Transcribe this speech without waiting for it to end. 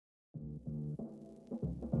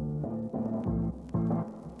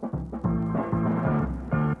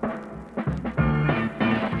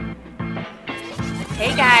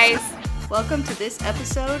Hey guys, Welcome to this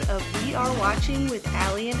episode of We Are Watching with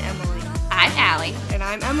Allie and Emily. I'm Allie. And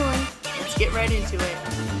I'm Emily. Let's get right into it.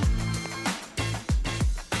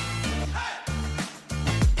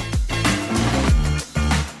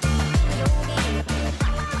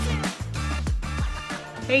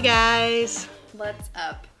 Hey guys. What's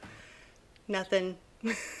up? Nothing.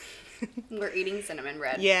 We're eating cinnamon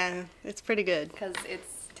bread. Yeah, it's pretty good. Because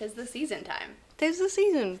tis the season time. Tis the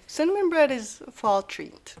season. Cinnamon bread is a fall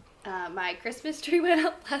treat. My Christmas tree went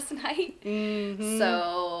up last night. Mm-hmm.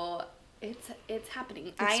 So it's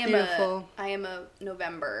happening. It's beautiful. I am a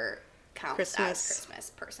November counts as Christmas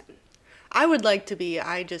person. I would like to be.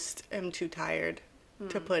 I just am too tired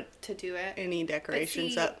to put To do it. any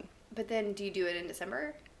decorations up. But then do you do it in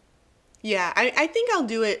December? Yeah, I think I'll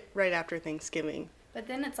do it right after Thanksgiving. But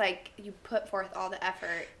then it's like you put forth all the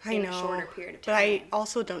effort I in know, a shorter period of but time. I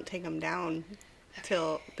also don't take them down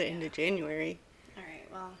till the end of January. All right,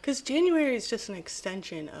 well, Because January is just an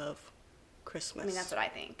extension of Christmas. I mean, that's what I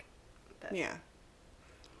think. But Yeah.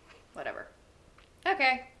 whatever.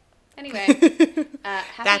 Okay. Anyway.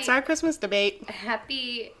 That's our Christmas debate.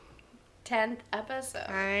 Happy 10th episode.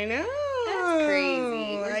 I know. That's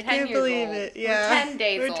crazy. We're I 10 can't years believe old. it. Yeah. We're 10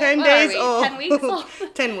 days We're old. 10 What days are we, old. 10 weeks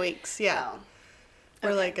old? 10 weeks, yeah. Oh, We're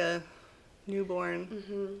okay. like a newborn.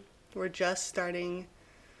 Mm-hmm. We're just starting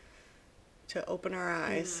to open our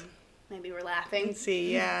eyes. Maybe we're laughing. And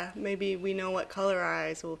see, yeah. Maybe we know what color our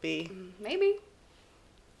eyes will be. Maybe.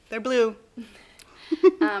 They're blue.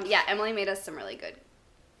 Yeah, Emily made us some really good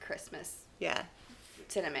Christmas Yeah.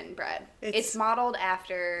 cinnamon bread. It's It's modeled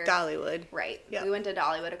after... Dollywood. Right. Yep. We went to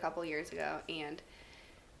Dollywood a couple years ago, and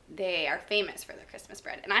they are famous for their Christmas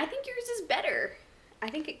bread. And I think yours is better. I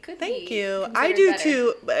think it could be. Thank you. considered I do better.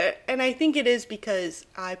 too, and I think it is because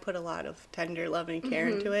I put a lot of tender love and care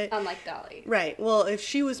into it. Unlike Dolly. Right. Well, if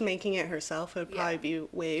she was making it herself, it would Yeah. probably be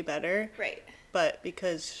way better. Right. But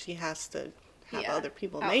because she has to have Yeah. other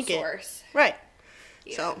people make it. Outsource. Right.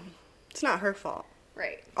 Yeah. So, it's not her fault.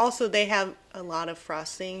 Right. Also, they have a lot of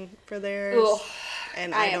frosting for theirs. Ugh.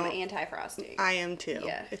 And I I am don't. anti-frosting. I am too.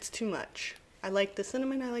 Yeah. It's too much. I like the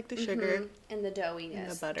cinnamon, I like the sugar. And the doughiness. And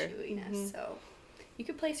the butter. Chewiness. So you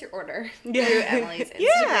could place your order Yeah. through Emily's Instagram.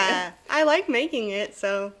 Yeah. I like making it,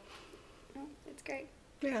 so Oh, it's great.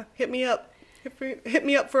 yeah, hit me up. Hit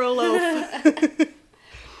me up for a loaf.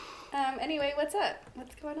 Anyway, what's up?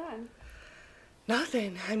 What's going on?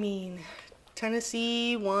 Nothing. I mean,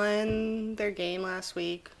 Tennessee won their game last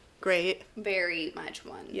week. Great. Very much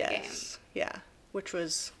won the game. Yes. Yeah. Which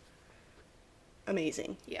was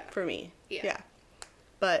amazing. Yeah. For me. Yeah.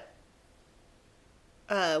 But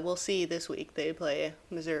we'll see this week. They play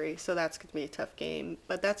Missouri, so that's going to be a tough game.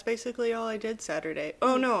 But that's basically all I did Saturday.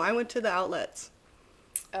 Oh, no, I went to the outlets.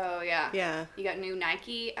 Oh, yeah. Yeah. You got new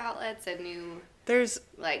Nike outlets and new, There's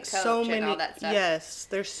like, Coach so many, and all that stuff. yes,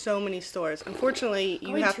 there's so many stores. Unfortunately, you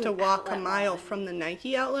Going have to to an walk a outlet mile mall. from the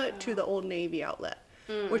Nike outlet to the Old Navy outlet,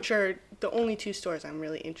 which are the only two stores I'm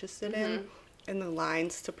really interested in. And the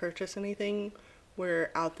lines to purchase anything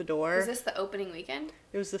were out the door. Is this the opening weekend?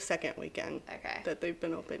 It was the second weekend Okay. that they've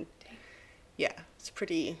been open. Yeah, it's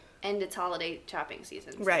pretty... And it's holiday shopping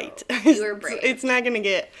season. So Right. You were brave. It's not going to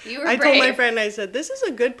get... You were I told my brave. friend, I said, this is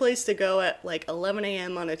a good place to go at like 11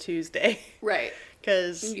 a.m. on a Tuesday. Right.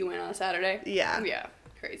 Because You went on a Saturday? Yeah. Yeah.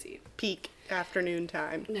 Crazy. peak afternoon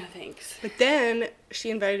time. No, thanks. But then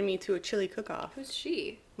she invited me to a chili cook-off. Who's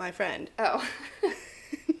she? My friend, Oh.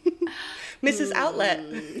 Mrs. Outlet.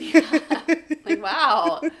 Like,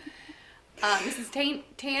 wow. Mrs.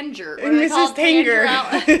 Tanger. What And are they Mrs. called? Tanger.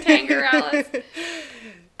 Tanger outlets.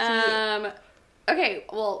 Okay,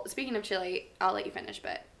 well, speaking of chili, I'll let you finish,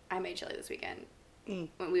 but I made chili this weekend.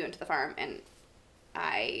 When we went to the farm, and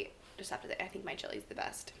I just have to say, I think my chili's the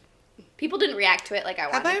best. People didn't react to it like I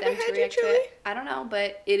Have wanted I ever them to had your react to chili? it. I don't know,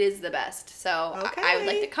 but it is the best. So I would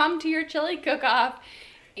like Okay. to come to your chili cook-off.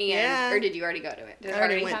 And, Yeah. Or did you already go to it? Did it I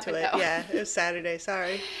already went happen, to it. though? Yeah, it was Saturday.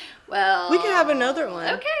 Sorry. Well, We could have another one.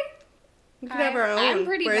 Okay. We could have our own. I'm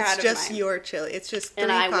pretty where proud it's of just mine. your chili. It's just 3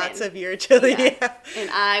 And I pots win. of your chili. Yeah. Yeah. And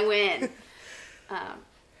I win.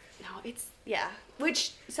 No, it's, yeah.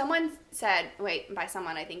 Which someone said, wait, by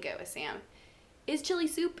someone, I think it was Sam, is chili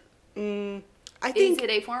soup? I Is think it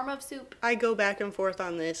a form of soup? I go back and forth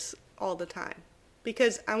on this all the time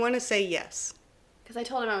because I want to say yes. Because I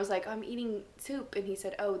told him, I was like, I'm eating soup. And he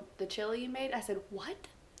said, oh, the chili you made? I said, what?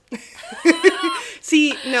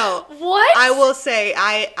 See, no. What? I will say,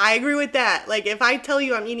 I agree with that. Like, if I tell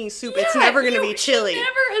you I'm eating soup, it's Yeah, never going to you be chili. should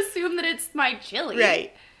never assume that it's my chili.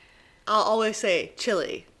 Right. I'll always say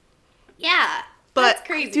chili. Yeah. But that's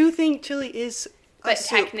crazy. I do think chili is But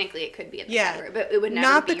soup. technically it could be in the Yeah. category, but it would never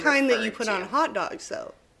Not be the kind that you referred put to. on hot dogs,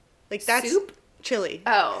 though. Like, that's Soup? chili.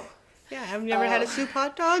 Oh. Yeah, haven't you ever had a soup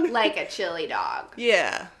hot dog? Like a chili dog.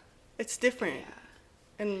 Yeah. It's different. Yeah.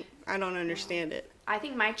 And I don't understand it. I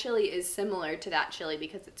think my chili is similar to that chili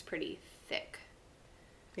because it's pretty thick.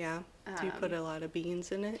 Yeah. Do you put a lot of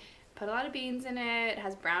beans in it? Put a lot of beans in it. It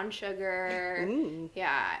has brown sugar. Ooh.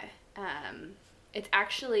 Yeah. It's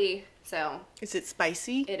actually, so Is it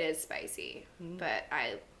spicy? it is spicy, but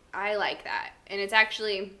I like that. And it's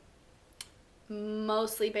actually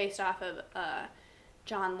mostly based off of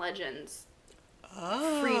John Legend's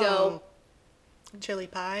Oh. Frito Chili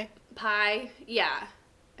pie? pie. Yeah.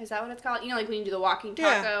 Is that what it's called? You know, like when you do the walking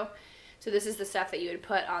Yeah. taco? So this is the stuff that you would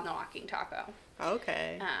put on the walking taco.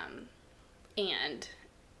 Okay. And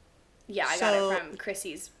yeah, I So- got it from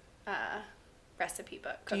Chrissy's recipe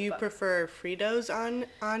book. Do you cookbook. prefer Fritos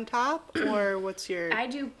on top, or what's your... I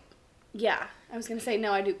do. Yeah, I was gonna say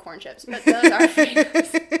no. I do corn chips, but those are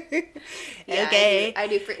Fritos. Yeah, Okay. I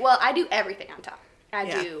do. Well, I do everything on top. I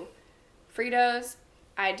Yeah. do Fritos.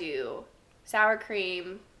 I do sour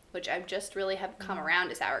cream, which I just really have come around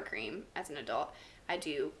to sour cream as an adult. I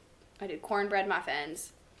do cornbread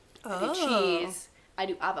muffins. I do cheese. I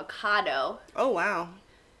do avocado, Oh, wow.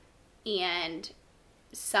 and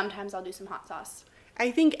sometimes I'll do some hot sauce.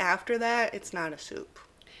 I think after that, it's not a soup.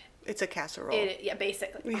 It's a casserole. Yeah,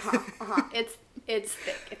 basically. It's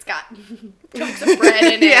thick. It's got chunks of bread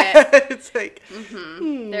in it. Yeah, it's like...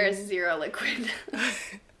 There's zero liquid.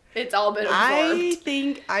 It's all been I absorbed.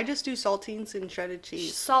 think I just do saltines and shredded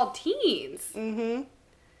cheese. Saltines. Mm-hmm.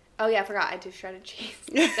 Oh yeah, I forgot. I do shredded cheese.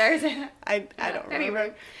 There's it. I don't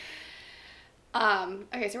remember.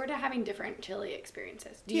 Okay, so we're having different chili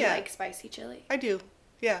experiences. Do you Yeah. like spicy chili? I do.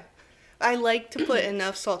 Yeah. I like to put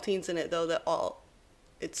enough saltines in it, though, that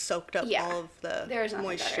it's soaked up Yeah. all of the There's nothing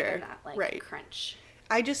moisture. better than that, like right. crunch.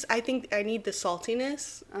 I think I need the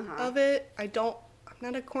saltiness of it. I'm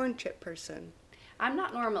not a corn chip person. I'm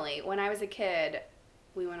not normally. When I was a kid,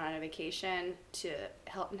 we went on a vacation to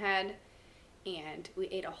Hilton Head, and we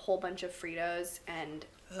ate a whole bunch of Fritos and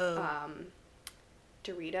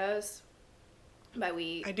Doritos. By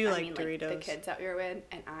we, I do like mean, Doritos. Like the kids that we were with,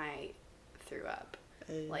 and I threw up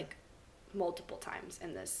like multiple times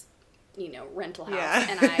in this, rental house, Yeah.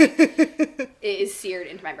 and it is seared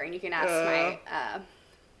into my brain. You can ask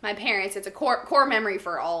my parents. It's a core memory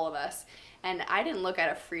for all of us. And I didn't look at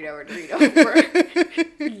a Frito or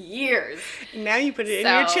Dorito for years. Now you put it in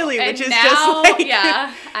your chili, and which is now, just like...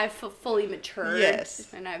 yeah, I've fully matured. Yes.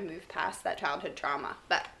 And I've moved past that childhood trauma.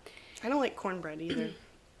 But I don't like cornbread either.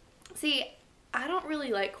 see, I don't really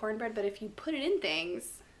like cornbread, but if you put it in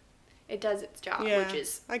things, it does its job, Yeah, which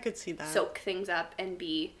is I could see that. soak things up and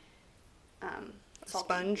be salty.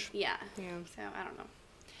 Sponge? Yeah. Yeah. So I don't know.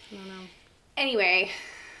 I don't know. Anyway,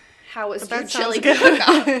 how was your That chili sounds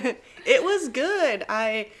cook-off? good. It was good.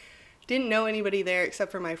 I didn't know anybody there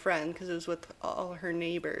except for my friend because it was with all her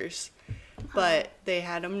neighbors. But they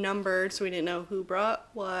had them numbered, so we didn't know who brought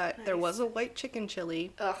what. Nice. There was a white chicken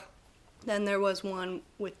chili. Ugh. Then there was one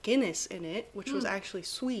with Guinness in it, which was actually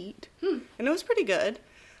sweet. And it was pretty good.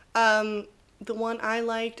 The one I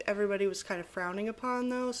liked, everybody was kind of frowning upon,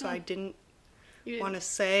 though, so I didn't want to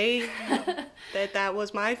say that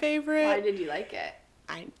was my favorite. Why did you like it?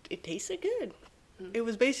 It tasted good. It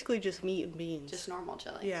was basically just meat and beans. Just normal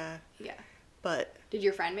chili. Yeah, Yeah. but Did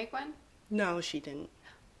your friend make one? no, she didn't.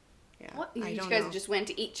 Yeah, What? I You don't guys know. just went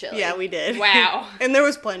to eat chili. Yeah, we did. Wow. And there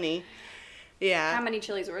was plenty. Yeah. How many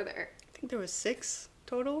chilies were there? I think there was 6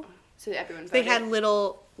 total. So everyone voted? They had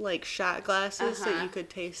little like shot glasses so Uh-huh. you could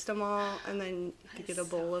taste them all, and then you could get a is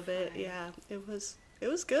bowl so of it. fun. Yeah, it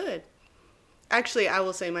was good. Actually, I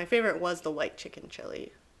will say my favorite was the white chicken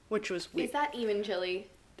chili, which was weird. Is that even chili?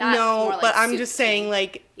 That's No, more like but I'm soup just saying, to me.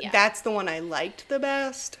 like, Yeah. that's the one I liked the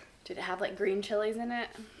best. Did it have like green chilies in it?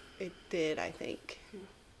 It did, I think.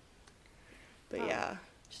 But Oh. yeah,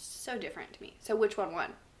 Just so different to me. So which one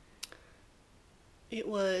won? it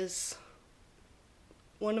was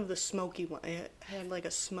one of the smoky one. It had like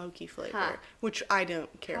a smoky flavor, Huh. which I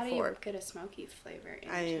don't care How do for. you get a smoky flavor in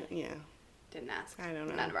I chili? yeah, Didn't ask. I don't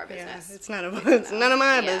know. None of our Yeah, business. it's none of We don't it's know. none of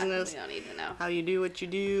my Yeah, business. We don't need to know. How you do what you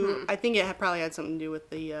do. I think it probably had something to do with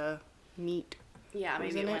the meat. Yeah,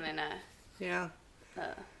 maybe Wasn't it it? went in Yeah.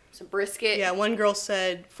 some brisket. Yeah, one girl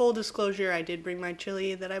said, full disclosure, I did bring my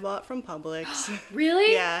chili that I bought from Publix.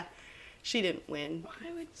 Really? Yeah. She didn't win.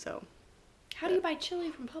 Why would? So, How do you buy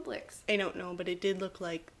chili from Publix? I don't know, but it did look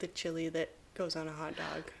like the chili that goes on a hot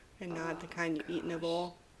dog and not the kind you eat in a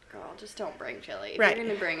bowl. Girl, just don't bring chili. If Right. you're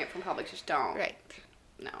gonna bring it from Publix, just don't. Right.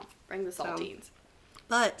 No, bring the saltines.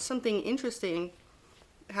 But something interesting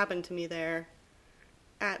happened to me there.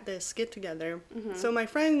 at this get-together. Mm-hmm. So my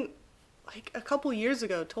friend, like a couple years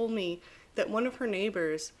ago, told me that one of her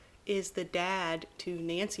neighbors is the dad to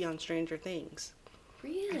Nancy on Stranger Things.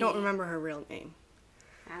 Really? I don't remember her real name.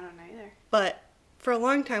 I don't know either. But for a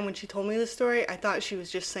long time when she told me this story, I thought she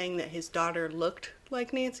was just saying that his daughter looked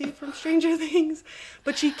like Nancy from Stranger Things.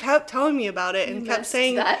 But she kept telling me about it and kept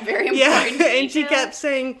saying... that very yeah, important and she detail. kept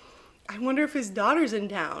saying, I wonder if his daughter's in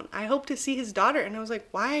town. I hope to see his daughter. And I was like,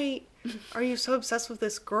 why are you so obsessed with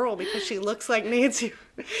this girl? Because she looks like Nancy.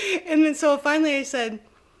 And then so finally I said,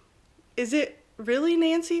 is it really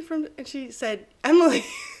Nancy from... And she said, Emily,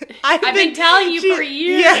 I've been telling you for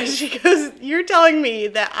years. Yeah, she goes, you're telling me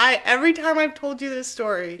that every time I've told you this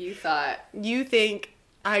story, You thought. you think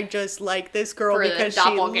I just like this girl For because the she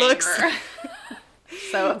doppelganger. looks...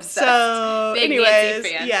 So obsessed. So, Big anyways, Nancy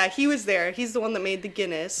fan. yeah, he was there. He's the one that made the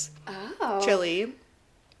Guinness Oh. chili.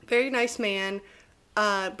 Very nice man.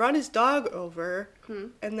 Brought his dog over Hmm.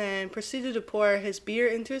 and then proceeded to pour his beer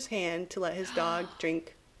into his hand to let his dog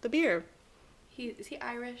drink the beer. Is he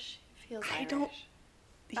Irish? He feels I Irish. don't-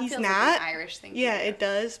 That He's feels not. Like an Irish thing. Yeah, to do. it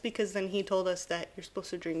does, because then he told us that you're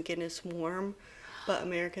supposed to drink Guinness warm, but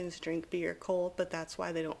Americans drink beer cold, but that's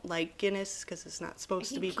why they don't like Guinness, because it's not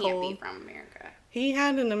supposed to be He can't cold. be from America. He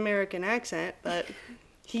had an American accent, but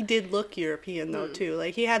he did look European, though, too.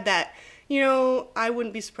 Like, he had that, I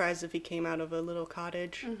wouldn't be surprised if he came out of a little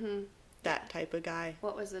cottage. Mm-hmm. That type of guy.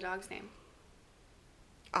 What was the dog's name?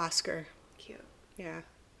 Oscar. Cute. Yeah.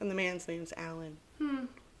 And the man's name's Alan.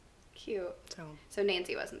 Cute. So, So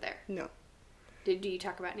Nancy wasn't there. no. Do you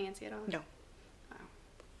talk about Nancy at all? No. Wow.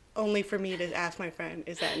 Only for me to ask my friend,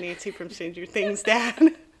 is that Nancy from Stranger Things,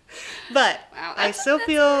 Dad? But Wow, I still that's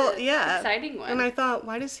feel, a exciting one. And I thought,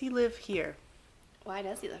 why does he live here? Why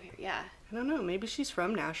does he live here? Yeah. I don't know. Maybe she's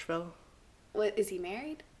from Nashville. What, is he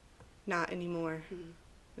married? Not anymore.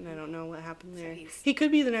 And I don't know what happened So there. he's- He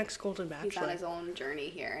could be the next Golden He's on Bachelor. his own journey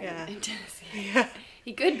here Yeah. in Tennessee. Yeah.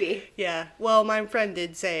 He could be. Yeah. Well, my friend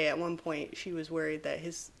did say at one point she was worried that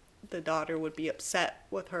the daughter would be upset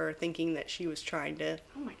with her, thinking that she was trying to.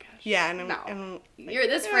 Oh my gosh. Yeah, and No. and You're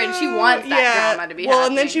this friend. She wants that drama to be Well,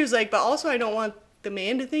 happening. and then she was like, but also I don't want the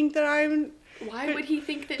man to think that I'm. Why would he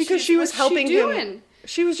think that Because she's, she was what's helping she doing? him.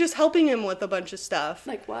 She was just helping him with a bunch of stuff.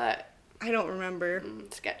 Like what? I don't remember.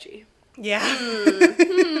 Sketchy. Yeah.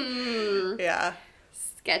 Hmm. Yeah.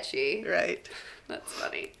 Sketchy. Right. That's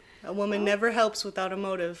funny. A woman never helps without a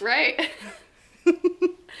motive. Right?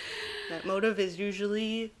 That motive is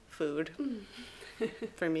usually food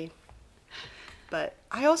for me. But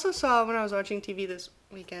I also saw when I was watching TV this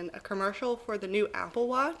weekend a commercial for the new Apple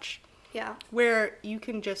Watch Yeah. where you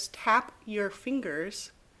can just tap your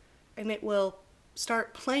fingers and it will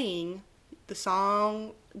start playing the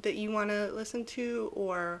song that you want to listen to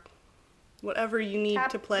or whatever you need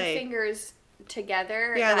Tap to play. the fingers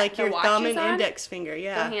together. Yeah, that like the your watch thumb is and on, index finger. The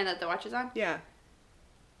Yeah. hand that the watch is on. Yeah.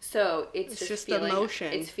 So it's just the feeling,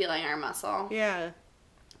 motion. It's feeling our muscle. Yeah.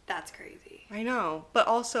 That's crazy. I know. But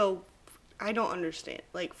also, I don't understand.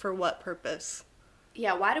 Like, for what purpose?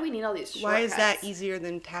 Yeah, why do we need all these shortcuts? Why is that easier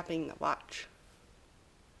than tapping the watch?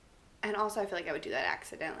 And also, I feel like I would do that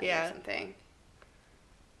accidentally Yeah. or something.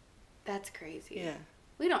 That's crazy. Yeah.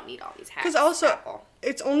 We don't need all these hacks. Because also, Apple.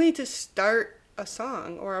 it's only to start a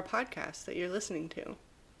song or a podcast that you're listening to.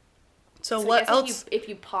 So I what guess else? If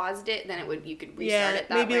you paused it, then you could restart Yeah, it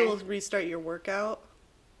that maybe way. it'll restart your workout.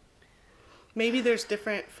 Maybe there's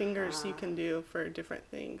different fingers you can do for different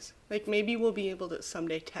things. Like maybe we'll be able to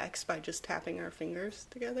someday text by just tapping our fingers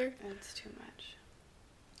together. That's too much.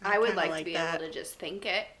 I would kinda like to be that. able to just think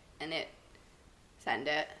it and it send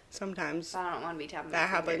it. Sometimes I don't want to be tapping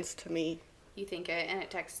that my fingers. happens to me. You think it and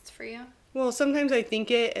it texts for you? Well, sometimes I think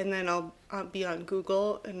it, and then I'll be on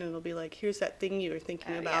Google, and it'll be like, "Here's that thing you were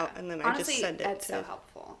thinking about," Yeah. and then Honestly, I just send it. that's to, so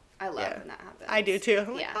helpful. I love Yeah. when that happens. I do too.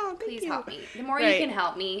 I'm like, Yeah, "Oh, thank please you." help me. The more Right. you can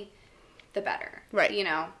help me, the better. Right. You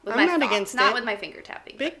know, with I'm my not thoughts, against not it. with my finger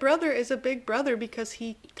tapping. Big Brother is a big brother because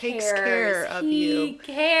he takes cares. care of you. He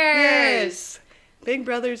cares. Yes. Big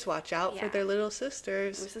brothers watch out for Yeah. their little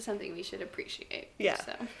sisters. This is something we should appreciate. Yeah.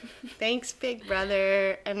 So. Thanks, Big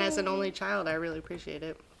Brother. And as an only child, I really appreciate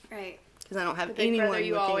it. Right. Because I don't have The big anyone brother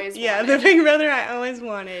you looking. always Yeah, wanted. the big brother I always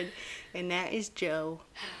wanted. And that is Joe.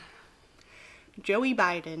 Joey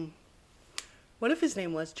Biden. What if his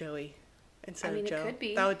name was Joey instead I mean, of Joe? it could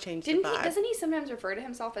be. That would change Didn't the vibe. doesn't he sometimes refer to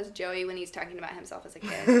himself as Joey when he's talking about himself as a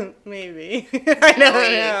kid? Maybe. I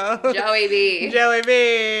don't know. Joey B. Joey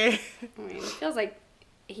B. I mean, it feels like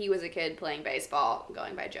he was a kid playing baseball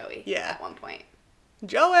going by Joey Yeah. at one point.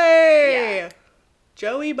 Joey! Yeah.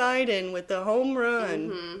 Joey Biden with the home run.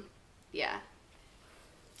 Mm-hmm. Yeah.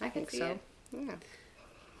 I I can think see so. it. Yeah.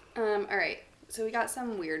 All right. So we got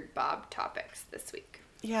some weird Bob topics this week.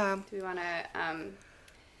 Yeah. Do we want to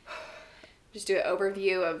just do an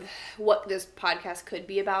overview of what this podcast could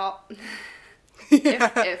be about?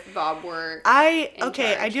 if Bob were I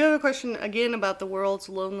charge. do have a question again about the world's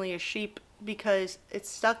loneliest sheep, because it's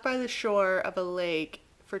stuck by the shore of a lake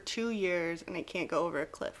for 2 years and it can't go over a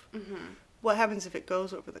cliff. Mm-hmm. What happens if it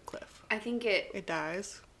goes over the cliff? I think it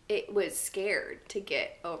dies. It was scared to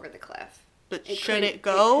get over the cliff. But should it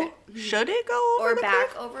go? Should it go over or the back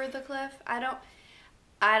cliff? over the cliff? I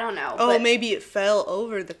don't know. Oh, maybe it fell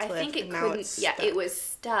over the cliff. I think it and now couldn't. it's stuck. Yeah, it was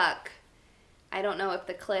stuck. I don't know if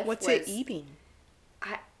the cliff. What's it eating?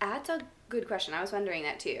 That's a good question. I was wondering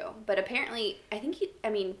that too. But apparently, I think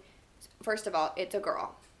first of all, it's a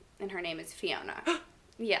girl, and her name is Fiona.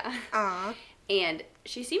 Yeah. And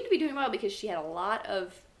she seemed to be doing well because she had a lot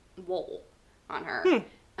of wool on her.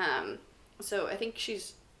 So I think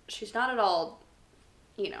she's not at all,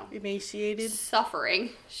 emaciated, suffering.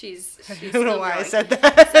 She's I don't know why growing. I said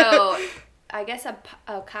that. So I guess a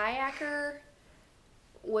kayaker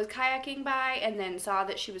was kayaking by and then saw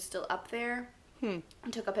that she was still up there and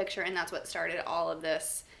took a picture, and that's what started all of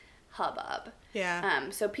this hubbub. Yeah.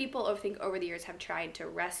 So people, I think, over the years have tried to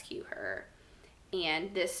rescue her,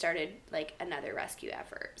 and this started like another rescue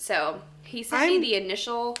effort. So he sent me the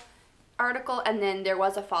initial article, and then there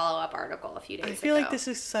was a follow-up article a few days ago. I feel like this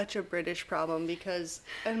is such a British problem, because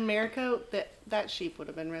in America, that sheep would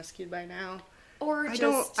have been rescued by now. Or I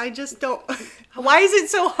just don't. Why is it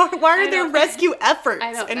so hard? Why are there rescue efforts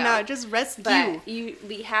and not just rescue? But you'd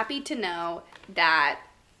be happy to know that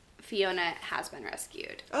Fiona has been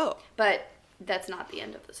rescued. Oh. But that's not the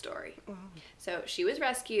end of the story. Oh. So she was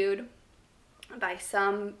rescued by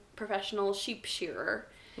some professional sheep shearer.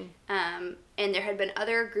 And there had been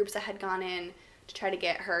other groups that had gone in to try to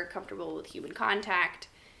get her comfortable with human contact,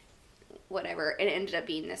 whatever. And it ended up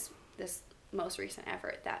being this most recent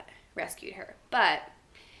effort that rescued her. But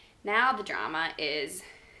now the drama is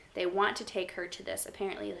they want to take her to this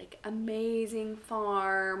apparently like amazing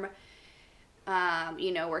farm,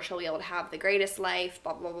 where she'll be able to have the greatest life,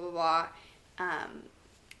 blah, blah, blah, blah.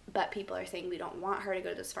 But people are saying we don't want her to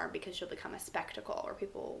go to this farm because she'll become a spectacle, or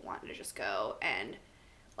people want to just go and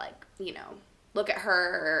look at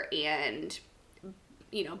her and,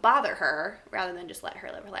 bother her rather than just let her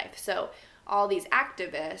live her life. So all these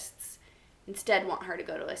activists instead want her to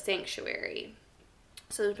go to a sanctuary.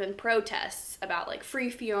 So there's been protests about like free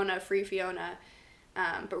Fiona.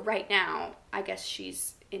 But right now, I guess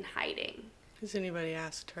she's in hiding. Has anybody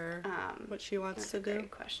asked her what she wants to do? That's a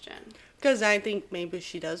great question. Because I think maybe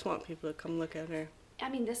she does want people to come look at her. I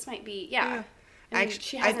mean, this might be, yeah.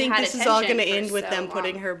 Actually, I think this is all going to end with them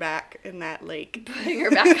putting her back in that lake. Putting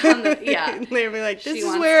her back on the, yeah. They'll be like, this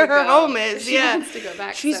is where her home is. She wants to go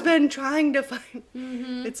back. She's been trying to find,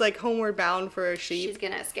 it's like Homeward Bound for a sheep. She's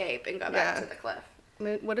going to escape and go back to the cliff.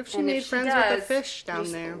 What if she made friends with the fish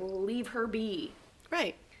down there? Leave her be.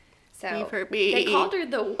 Right. So leave her be. They called her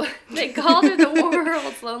the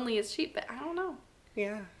world's loneliest sheep, but I don't know.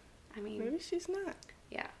 Yeah. I mean, maybe she's not.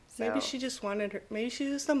 Yeah. So maybe she just wanted her. Maybe she's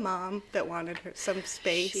just a mom that wanted her some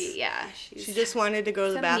space. She just wanted to go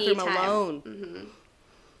to the bathroom alone. Mm-hmm.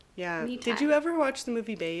 Yeah. Did you ever watch the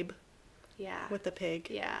movie Babe? Yeah. With the pig.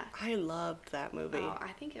 Yeah. I loved that movie. Oh,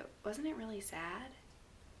 I think wasn't it really sad?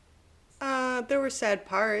 There were sad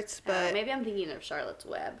parts, but maybe I'm thinking of Charlotte's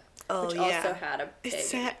Web. Oh, which also had a pig. It's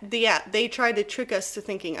sad. Yeah, they tried to trick us to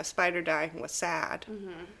thinking a spider dying was sad.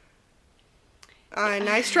 Mm-hmm.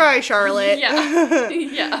 Nice try, Charlotte. Yeah.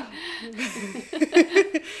 Yeah.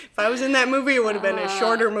 If I was in that movie, it would have been a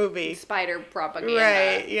shorter movie. Spider propaganda.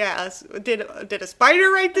 Right, yeah. Did a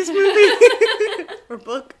spider write this movie? Or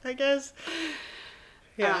book, I guess?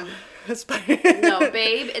 Yeah. A spider. No,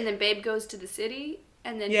 Babe, and then Babe goes to the city,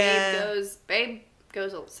 and then Babe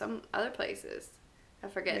goes some other places. I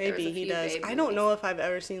forget. Maybe he does. Babe I don't know if I've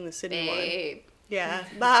ever seen the city Babe. one. Yeah.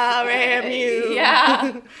 Baramu.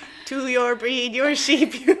 Yeah. To your breed, your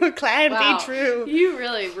sheep, your clan be true. You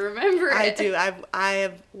really remember it. I do. I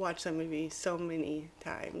have watched that movie so many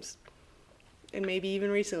times. And maybe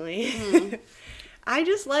even recently. Mm. I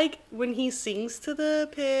just like when he sings to the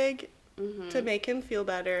pig to make him feel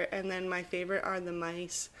better. And then my favorite are the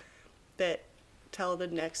mice that tell the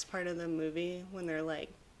next part of the movie when they're like,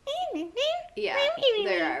 yeah,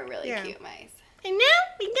 they're really cute mice. And now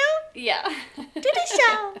we go to the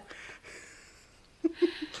show.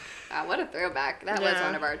 What a throwback. That was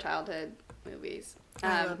one of our childhood movies.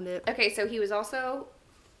 I loved it. Okay, so he was also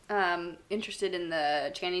interested in the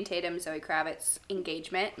Channing Tatum, Zoe Kravitz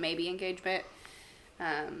engagement. Why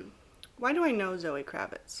do I know Zoe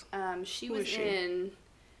Kravitz? She was in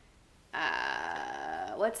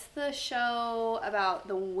What's the show about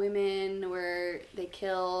the women where they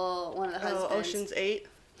kill one of the husbands? Oh, Ocean's 8?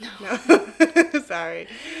 No. Sorry.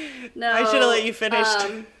 No. I should have let you finish.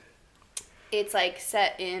 It's like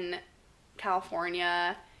set in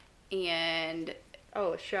California and...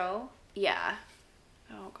 Oh, a show? Yeah.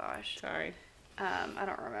 Oh, gosh. Sorry. I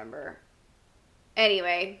don't remember.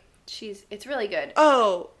 Anyway, it's really good.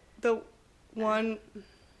 Oh, the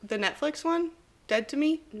Netflix one? Dead to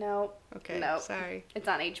Me? No. Okay, no. Sorry. It's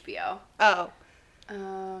on HBO. Oh. I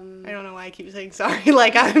don't know why I keep saying sorry,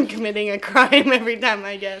 like I'm committing a crime every time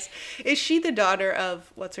I guess. Is she the daughter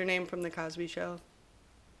of, what's her name from The Cosby Show?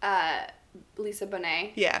 Lisa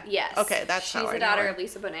Bonet. Yeah. Yes. Okay, that's how I know She's the daughter her. of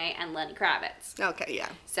Lisa Bonet and Lenny Kravitz. Okay, yeah.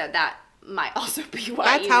 So that might also be why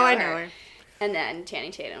That's you how know I her. know her. And then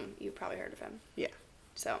Channing Tatum, you've probably heard of him. Yeah.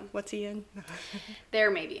 So What's he in?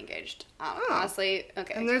 they're maybe engaged. Honestly,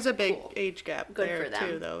 okay. And there's a big cool. age gap Good there for them.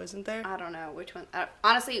 too, though, isn't there? I don't know which one.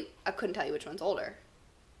 Honestly, I couldn't tell you which one's older.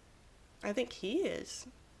 I think he is.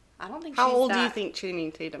 I don't think. How she's old do you that- think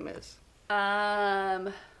Channing Tatum is?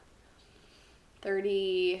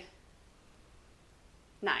 39.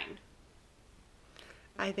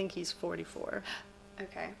 I think he's 44.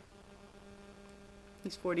 Okay.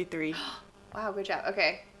 He's 43. Wow, good job.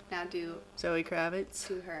 Okay, now do Zoe Kravitz.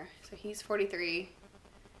 her. So he's 43.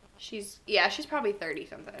 She's probably 30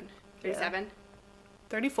 something. 37.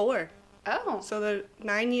 34. Oh, So the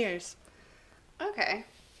 9 years. okay.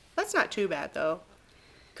 That's not too bad though.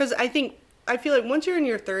 Because I feel like once you're in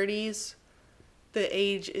your 30s, the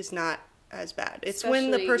age is not as bad. It's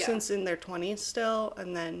when the Especially, person's in their 20s still,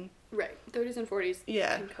 and then, Right. 30s and 40s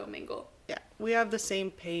Yeah. can commingle. yeah, we have the same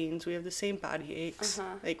pains, we have the same body aches.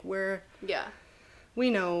 Uh-huh. Like, Yeah. we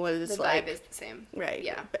know what it's The like. vibe is the same. Right.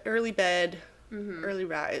 Yeah. Early bed, Mm-hmm. early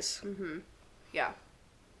rise. Mm-hmm. Yeah.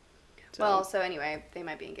 So, Well, so anyway, they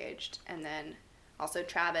might be engaged. And then also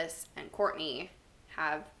Travis and Courtney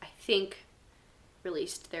have, I think,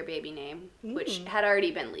 released their baby name, which had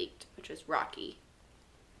already been leaked, which was Rocky.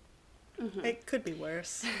 it could be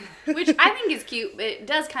worse. Which I think is cute, but it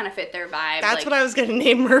does kind of fit their vibe. That's like, what I was going to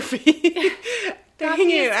name Murphy. Dang Rocky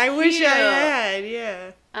it, is I wish cute. I had,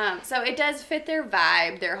 yeah. So it does fit their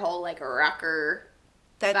vibe, their whole, like, rocker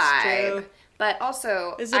That's vibe. true. But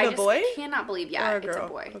also, Is it I a just boy? cannot believe, yeah, Or a it's girl? a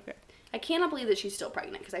boy. Okay. I cannot believe that she's still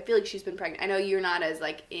pregnant, because I feel like she's been pregnant. I know you're not as,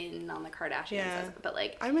 like, in on the Kardashians, Yeah. but,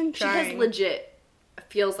 like, I've been she has trying. legit,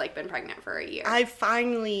 feels like, been pregnant for a year. I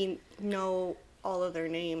finally know all of their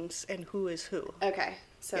names and who is who. Okay,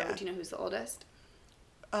 so Yeah. do you know who's the oldest?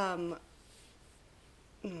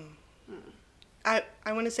 I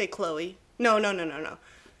want to say Chloe. No.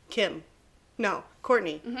 Kim. No,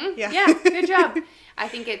 Courtney. Mm-hmm. Yeah. Good job. I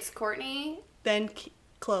think it's Courtney. Then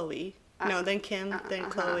Chloe. No, then Kim, then uh-huh.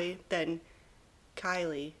 Chloe, then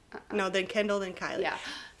Kylie. No, then Kendall, then Kylie. Yeah.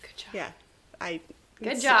 Good job. Yeah. Good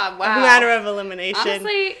it's job. A Wow. matter of elimination.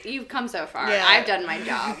 Honestly, you've come so far. Yeah. I've done my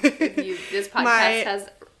job. This podcast has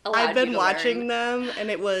allowed I've been you to watching learn. them,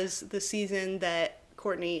 and it was the season that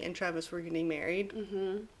Courtney and Travis were getting married.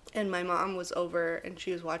 Mm-hmm. And my mom was over, and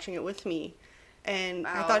she was watching it with me. And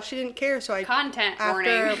I Wow. thought she didn't care, so I... Content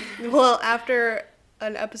warning. Well, after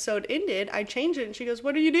an episode ended, I changed it, and she goes,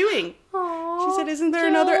 "What are you doing?" Aww, She said, "Isn't there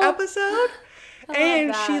another Jill. episode?" I love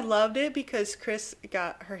And she that. loved it because Chris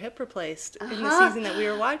got her hip replaced in the Uh-huh. season that we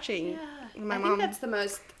were watching. Yeah. And my I mom... think that's the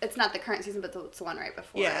most, it's not the current season, but it's the one right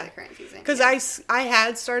before Yeah. the current season. Because Yeah. I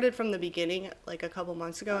had started from the beginning, like a couple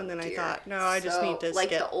months ago, and then I Dear. thought, no, I just So, need to like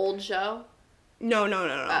skip. the old show? No.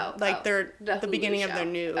 Like oh. they're The the Hulu beginning of show. their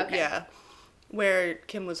new, Okay. yeah, where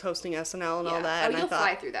Kim was hosting SNL and all that. Oh, And you'll I thought,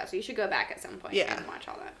 fly through that, so you should go back at some point Yeah. and watch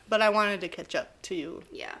all that. but I wanted to catch up to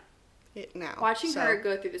Yeah. it now. Watching so, her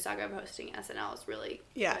go through the saga of hosting SNL is really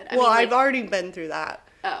yeah. good. Well, I mean, I've already been through that,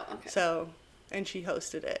 Oh, okay. so and she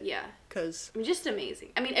hosted it. Yeah. Because I mean, just amazing.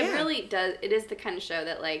 I mean, it Yeah. really does. It is the kind of show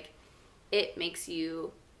that, like, it makes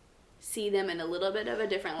you see them in a little bit of a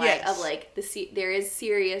different light. Yes. Of like there is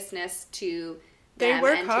seriousness to They them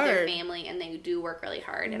work and to their hard. family, and they do work really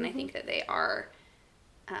hard. And I think that they are,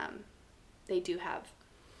 they do have.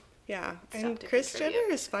 yeah, Stuff and to Kris contribute.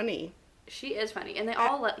 Jenner is funny. She is funny, and they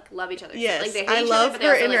all love each other. Yes, like, they hate I each love other, but they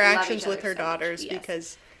her also, like, love interactions each with other her so much. daughters Yes.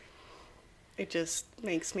 because it just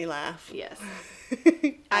makes me laugh. Yes,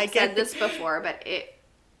 I I've get said this before, but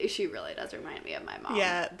she really does remind me of my mom.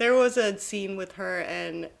 Yeah, there was a scene with her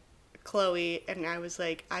and Chloe, and I was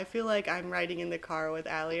like, I feel like I'm riding in the car with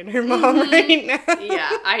Allie and her mom right now.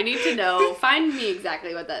 Yeah, I need to know. Find me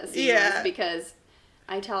exactly what that scene Yeah. was, because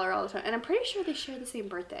I tell her all the time, and I'm pretty sure they share the same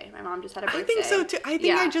birthday. My mom just had a birthday. I think so too. I think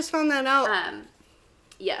Yeah. I just found that out.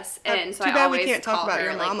 Yes, and so too I bad we always can't talk call about her,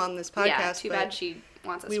 your like, mom on this Yeah, podcast, too but- bad she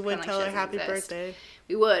wants us We to would pretend tell like her she happy doesn't exist. birthday.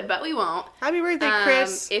 We would, but we won't. Happy birthday,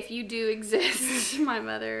 Chris. If you do exist, my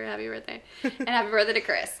mother, happy birthday. And happy birthday to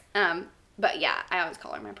Chris. But yeah, I always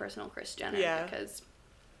call her my personal Kris Jenner because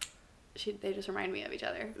they just remind me of each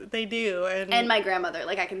other. They do. And my grandmother.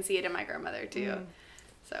 Like, I can see it in my grandmother, too.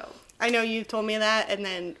 So. I know you told me that, and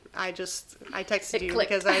then I texted you clicked.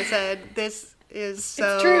 because I said, this is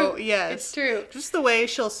so... It's true. Yes. It's true. Just the way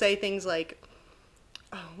she'll say things like,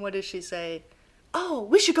 oh, what does she say? Oh,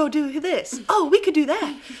 we should go do this. Oh, we could do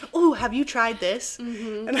that. Oh, have you tried this?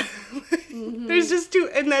 Mm-hmm. And there's just two,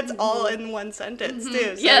 and that's all in one sentence,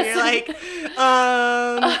 too. So yes. you're like,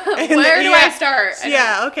 where do I start?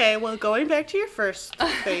 Yeah, okay, well, going back to your first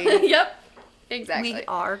thing. Yep, exactly. We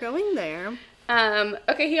are going there.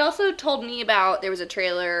 Okay, he also told me about there was a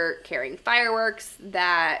trailer carrying fireworks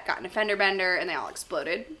that got in a fender bender and they all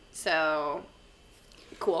exploded. So,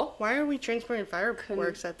 cool. Why are we transporting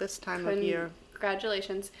fireworks at this time of year?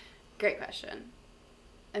 Congratulations. Great question.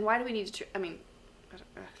 And why do we need to,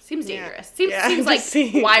 seems dangerous. Seems like,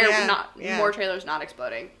 why are more trailers not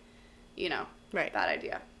exploding? You know. Right. Bad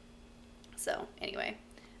idea. So, anyway.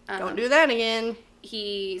 Don't do that again.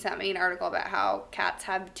 He sent me an article about how cats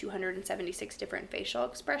have 276 different facial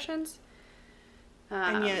expressions.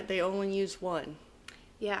 And yet they only use one.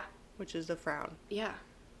 Yeah. Which is the frown. Yeah.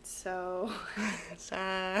 So.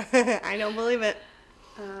 I don't believe it.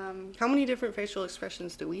 How many different facial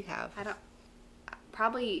expressions do we have?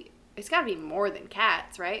 Probably, it's got to be more than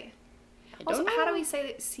cats, right? Also, how do we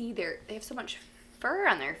see they have so much fur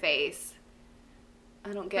on their face? I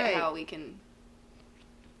don't get how we can...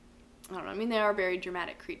 I don't know. I mean, they are very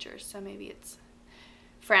dramatic creatures, so maybe it's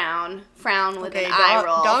frown with an eye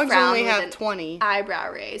roll. Dogs only have 20.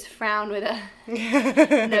 Eyebrow raise. Frown with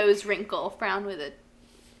a nose wrinkle. Frown with a...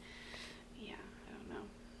 Yeah, I don't know.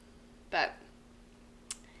 But,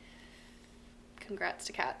 congrats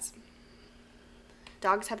to cats.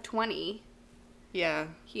 Dogs have 20. Yeah.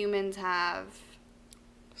 Humans have...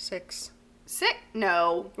 6. 6?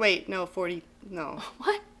 No. Wait, no, 40. No.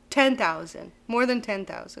 What? 10,000. More than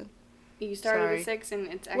 10,000. You started with 6 and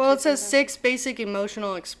it's actually... Well, it says 6 basic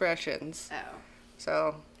emotional expressions. Oh.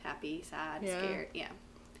 So... Happy, sad, scared, yeah.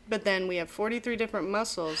 But then we have 43 different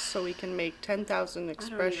muscles, so we can make 10,000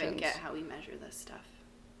 expressions. I don't even get how we measure this stuff.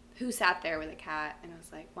 Who sat there with a cat and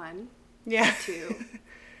was like, 1, yeah. 2, 11.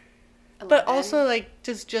 But also, like,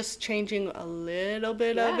 just changing a little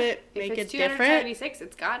bit of it, make it different. If it's 276,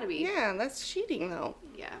 it's got to be. Yeah, that's cheating, though.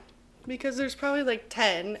 Yeah. Because there's probably, like,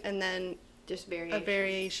 10, and then... Just a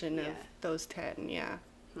variation of those 10, yeah.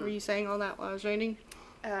 Were you saying all that while I was writing?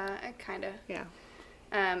 Kind of. Yeah.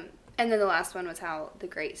 And then the last one was how the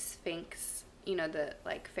Great Sphinx, you know, the,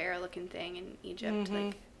 like, pharaoh-looking thing in Egypt,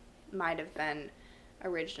 like, might have been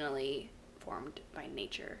originally formed by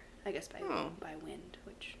nature. I guess by wind,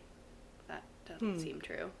 which that doesn't seem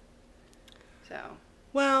true. So.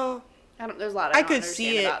 Well... There's a lot I could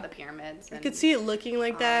see it about the pyramids. I could see it looking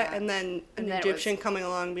like that, and then an Egyptian coming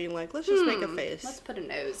along being like, let's just make a face. Let's put a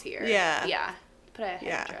nose here. Yeah. Yeah. Put a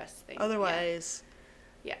headdress thing. Otherwise.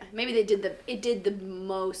 Yeah. Maybe it did the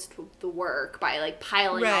most of the work by, like,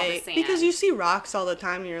 piling all the sand. Because you see rocks all the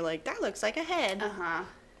time, and you're like, that looks like a head. Uh-huh.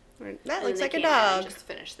 Or, that looks like a dog. Just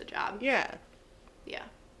finish the job. Yeah. Yeah.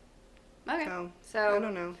 Okay. So, I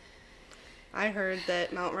don't know. I heard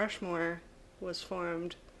that Mount Rushmore was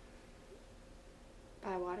formed...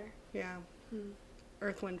 By water? Yeah.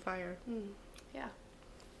 Earth, Wind, Fire. Yeah.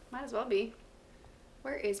 Might as well be.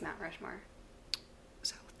 Where is Mount Rushmore?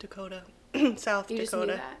 South Dakota. South you Dakota. Just knew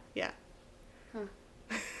that? Yeah.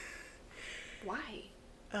 Huh. Why?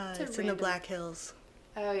 It's in the Black Hills.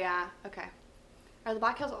 Oh, yeah. Okay. Are the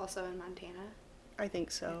Black Hills also in Montana? I think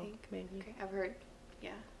so. Maybe. Okay. I've heard. Yeah.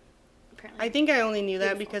 Apparently. I think I only knew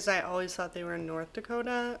that because I always thought they were in North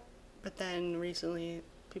Dakota, but then recently...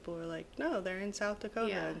 People were like, no, they're in South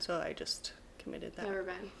Dakota, and so I just committed that. Never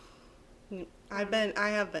been. I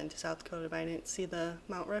have been to South Dakota, but I didn't see the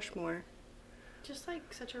Mount Rushmore. Just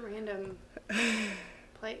like such a random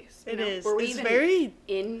place. It is. Were we it's even very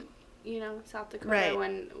in, South Dakota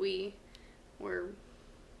when we were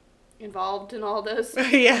involved in all those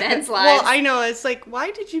men's lives? Well, I know. It's like, why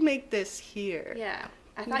did you make this here? Yeah,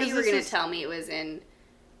 I thought you were gonna tell me it was in,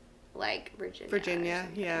 like, Virginia. Virginia,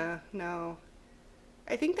 yeah, no.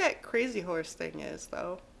 I think that Crazy Horse thing is,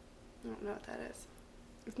 though. I don't know what that is.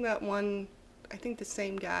 Isn't that one... I think the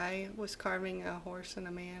same guy was carving a horse and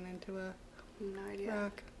a man into a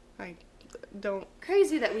rock. I don't...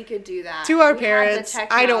 Crazy that we could do that. To our parents,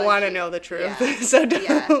 I don't want to know the truth, so don't...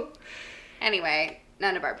 Yeah. Anyway,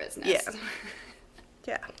 none of our business.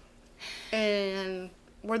 Yeah. Yeah. And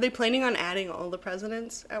were they planning on adding all the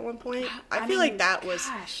presidents at one point? I feel mean, like that was...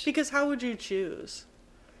 gosh. Because how would you choose?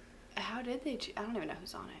 How did they I don't even know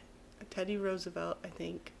who's on it. Teddy Roosevelt, I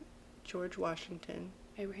think. George Washington.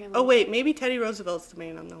 Abraham Oh, wait. Maybe Teddy Roosevelt's the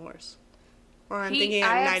man on the horse. Or I'm thinking of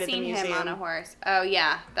Night at the Museum. I have seen him on a horse. Oh,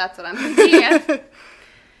 yeah. That's what I'm thinking of.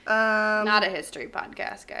 Not a history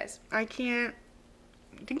podcast, guys. I can't...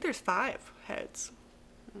 I think there's 5 heads.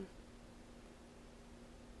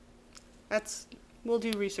 That's... We'll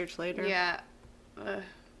do research later. Yeah.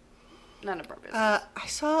 None of our business. I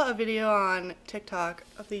saw a video on TikTok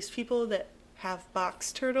of these people that have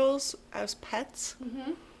box turtles as pets.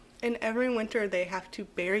 Mm-hmm. And every winter they have to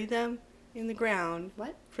bury them in the ground.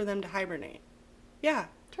 What? For them to hibernate. Yeah.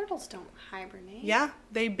 Turtles don't hibernate. Yeah,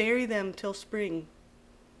 they bury them till spring.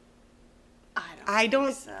 I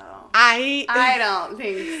don't think so. I don't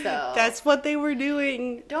think so. That's what they were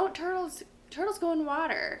doing. Don't turtles go in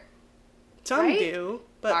water? Some right? do,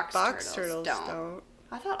 but box turtles don't.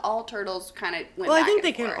 I thought all turtles kind of went Well, back I think and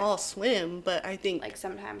they can forth. all swim, but I think... Like,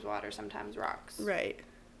 sometimes water, sometimes rocks. Right.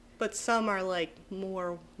 But some are, like,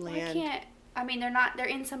 more land. They're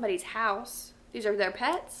in somebody's house. These are their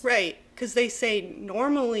pets. Right, because they say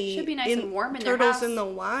normally... Should be nice and warm in their turtles house. in the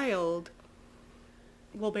wild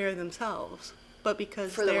will bury themselves. But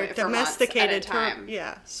because For they're domesticated... months at a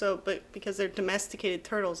time. But because they're domesticated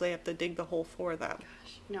turtles, they have to dig the hole for them.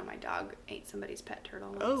 Gosh, my dog ate somebody's pet turtle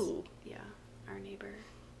once. Oh. Yeah, our neighbor.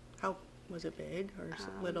 How... Was it big or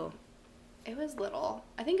little? It was little.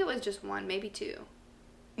 I think it was just 1, maybe 2.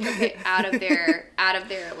 Okay, out of their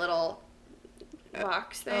little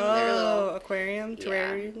box thing. Their little aquarium,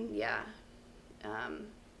 terrarium. Yeah. And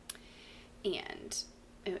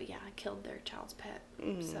I killed their child's pet.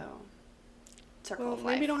 So circle of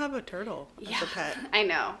life. Maybe don't have a turtle as a pet. I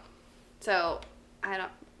know. So I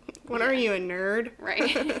don't. What are you, a nerd?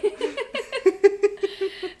 Right.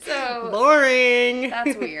 So boring.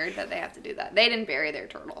 That's weird that they have to do that. They didn't bury their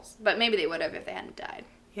turtles, but maybe they would have if they hadn't died.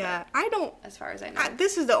 Yeah, I don't. As far as I know,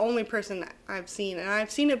 this is the only person that I've seen, and I've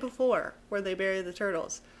seen it before, where they bury the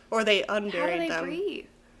turtles or they unburied them. How do they breathe?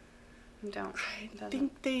 I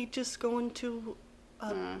think they just go into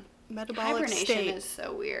a metabolic hibernation state. Is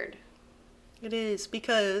so weird. It is,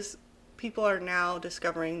 because people are now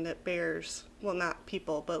discovering that bears, well, not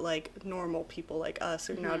people, but like normal people like us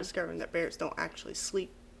are now discovering that bears don't actually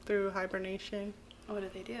sleep through hibernation. What do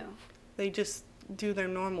they do? They just do their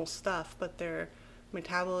normal stuff, but their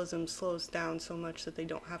metabolism slows down so much that they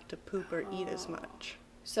don't have to poop or eat as much.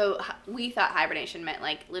 So we thought hibernation meant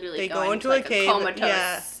like literally they going go into like a cave,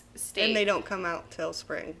 comatose state. And they don't come out till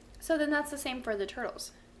spring. So then that's the same for the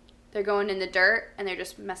turtles. They're going in the dirt and they're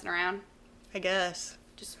just messing around. I guess.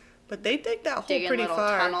 But they dig that hole digging pretty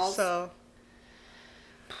far, tunnels. so...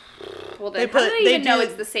 Well, then how do they even know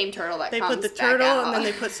it's the same turtle that comes back out? They put the turtle, and then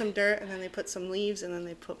they put some dirt, and then they put some leaves, and then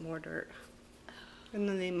they put more dirt. And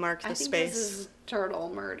then they mark the space. I think this is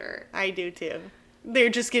turtle murder. I do, too. They're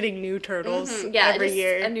just getting new turtles every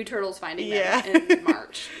year. A new turtle's finding them in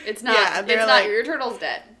March. It's not, your turtle's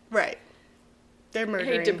dead. Right. They're murdering.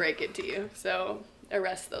 I hate to break it to you, so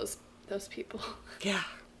arrest those people. Yeah.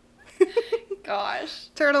 Gosh.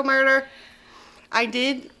 Turtle murder. I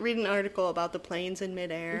did read an article about the planes in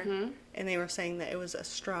midair, and they were saying that it was a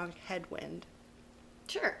strong headwind.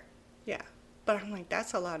 Sure. Yeah. But I'm like,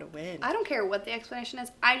 that's a lot of wind. I don't care what the explanation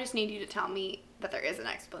is. I just need you to tell me that there is an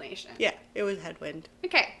explanation. Yeah, it was headwind.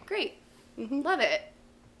 Okay, great. Love it.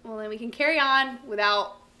 Well, then we can carry on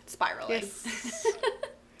without spiraling. Yes.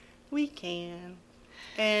 We can.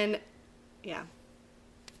 And, yeah.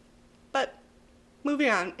 But, moving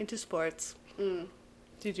on into sports.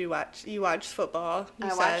 Did you watch? You watched football,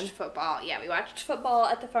 I watched football. Yeah, we watched football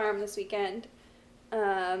at the farm this weekend.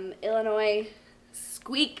 Illinois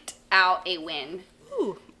squeaked out a win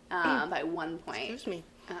by 1 point. Excuse me.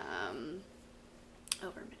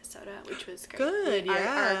 Over Minnesota, which was great. Good,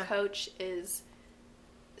 yeah. Our coach is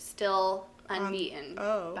still unbeaten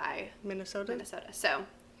by Minnesota. So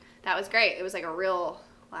that was great. It was like a real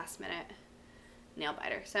last minute nail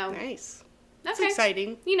biter. So nice. That's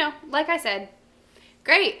exciting. Like I said,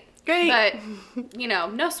 great. But,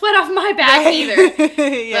 no sweat off my back either.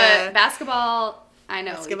 Yeah. But basketball, I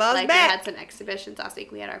know. Basketball's back. We had some exhibitions last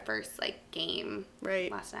week. We had our first, game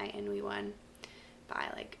last night, and we won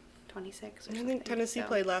by, 26 or something. I think Tennessee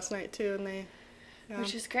played last night, too, and they... Yeah.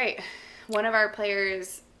 Which is great. One of our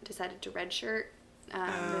players decided to redshirt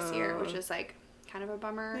this year, which is, kind of a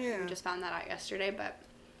bummer. Yeah. We just found that out yesterday, but...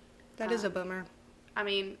 That is a bummer. I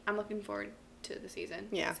mean, I'm looking forward to the season.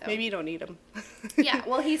 Yeah, so. Maybe you don't need him. Yeah,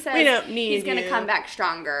 well, he says he's going to come back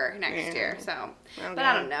stronger next year, so.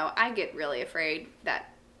 I don't know. I get really afraid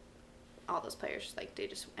that all those players, like, they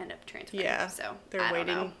just end up transferring. Yeah. So, They're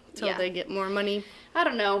waiting till they get more money. I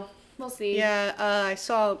don't know. We'll see. Yeah, I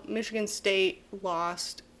saw Michigan State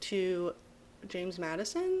lost to James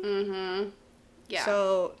Madison. Mm-hmm. Yeah.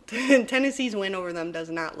 So Tennessee's win over them does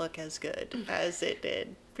not look as good as it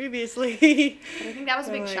did previously. But I think that was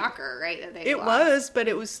a big shocker, right? That they lost. Was, but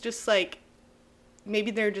it was just like,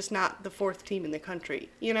 maybe they're just not the fourth team in the country,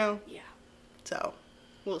 you know? Yeah. So,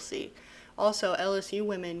 we'll see. Also, LSU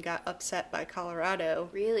women got upset by Colorado.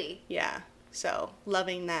 Really? Yeah. So,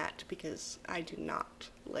 loving that because I do not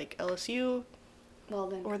like LSU Well,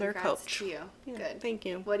 then or their congrats coach. to you. Yeah, Good. Thank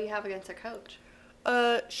you. What do you have against their coach?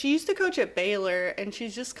 She used to coach at Baylor, and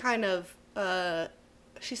she's just kind of,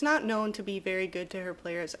 she's not known to be very good to her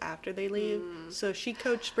players after they leave. So she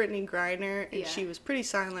coached Brittany Griner, and she was pretty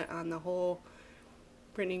silent on the whole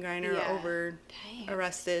Brittany Griner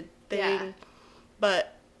arrested thing. Yeah.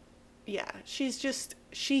 But, yeah,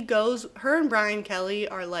 her and Brian Kelly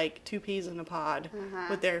are like two peas in a pod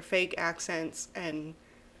with their fake accents, and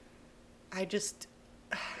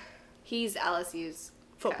He's LSU's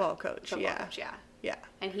football coach, yeah. Yeah.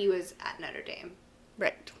 And he was at Notre Dame.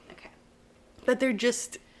 Right. Okay. But they're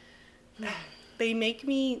just, they make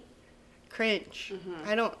me cringe.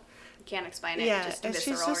 I don't. Can't explain it. Yeah, just a it's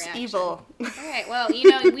visceral just reaction. evil. All right. Well, we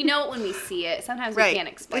know it when we see it. Sometimes we can't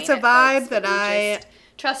explain it. It's a vibe folks, but that we just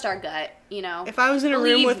trust our gut. If I was in a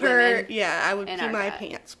room with her, I would pee my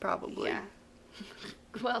pants probably. Yeah.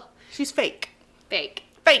 Well. She's fake. Fake.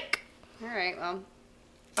 All right. Well.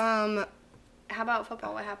 How about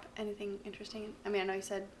football? What happened? Anything interesting? I mean, I know you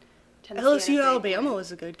said Tennessee. LSU Alabama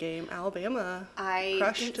was a good game. Alabama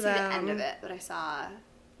crushed didn't see them. the end of it, but I saw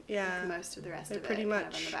most of the rest of it pretty much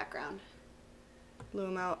kind of in the background. Blew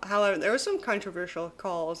them out. However, there were some controversial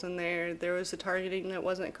calls in there. There was a targeting that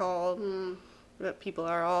wasn't called. But people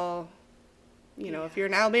are all, if you're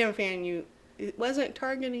an Alabama fan, it wasn't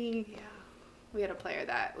targeting. Yeah. We had a player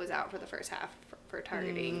that was out for the first half for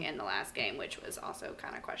targeting in the last game, which was also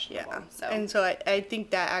kind of questionable. Yeah. So I think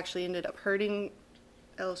that actually ended up hurting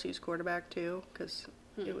LSU's quarterback too, because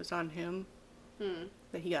it was on him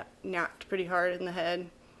that he got knocked pretty hard in the head.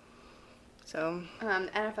 So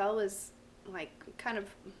NFL was like kind of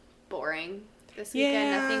boring this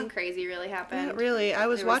weekend. Nothing crazy really happened. Not really. I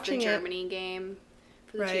was watching the Germany game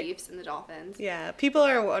for the Chiefs and the Dolphins. Yeah, people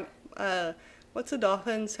are. What's the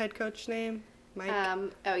Dolphins head coach name? Mike.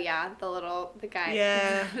 The guy.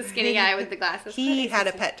 Yeah. The skinny guy with the glasses. He had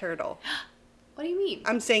a pet turtle. What do you mean?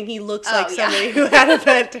 I'm saying he looks like somebody who had a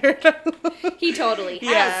pet turtle. He totally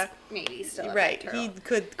has. Maybe still a pet turtle. He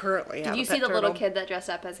could currently have a pet turtle. Did you see the little kid that dressed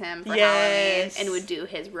up as him for Halloween and would do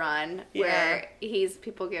his run where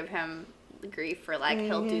people give him grief for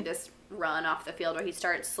he'll do this run off the field where he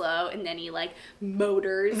starts slow and then he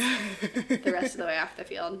motors the rest of the way off the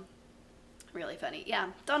field. Really funny. Yeah.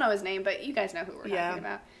 Don't know his name, but you guys know who we're talking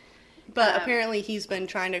about. But apparently he's been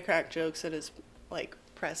trying to crack jokes at his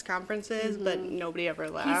press conferences, but nobody ever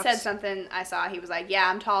laughs. He said something I saw. He was like, "Yeah,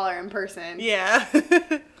 I'm taller in person." Yeah.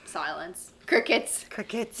 Silence. Crickets.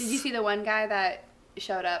 Crickets. Did you see the one guy that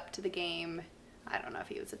showed up to the game? I don't know if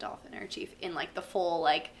he was a Dolphin or a Chief in the full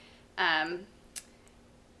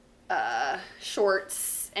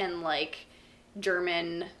shorts and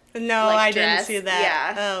German. No, I didn't see that.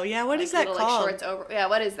 Yeah. Oh, yeah. What is that called? Shorts over. Yeah.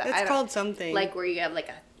 What is that? It's called something. Where you have a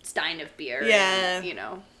stein of beer. Yeah.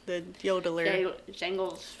 And, the yodeler.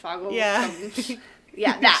 Jangles. Yeah.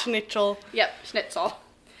 Yeah. That. Schnitzel. Yep. Schnitzel.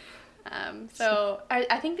 So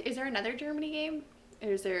I think, is there another Germany game? Or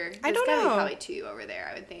is there? I don't know. There's gotta be probably two over there,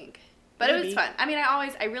 I would think. But Maybe. It was fun. I mean,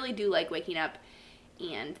 I really do like waking up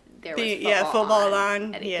and there was football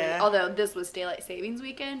on. Yeah. Although this was daylight savings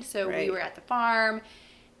weekend, so we were at the farm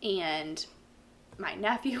and my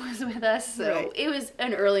nephew was with us, so it was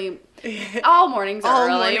an early. All mornings are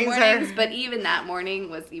early mornings, but even that morning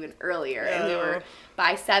was even earlier, and we were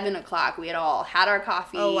by 7:00. We had all had our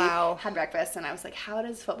coffee, had breakfast, and I was like, "How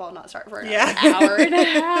does football not start for another hour and a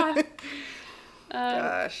half?"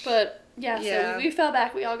 Gosh. But so we fell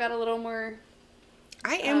back. We all got a little more.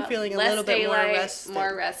 I am feeling a little bit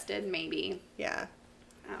more rested, maybe. Yeah.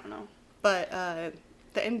 I don't know. But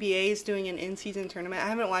the NBA is doing an in-season tournament. I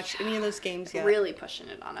haven't watched any of those games yet. Really pushing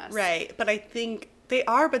it on us. Right. But I think they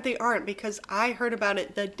are, but they aren't, because I heard about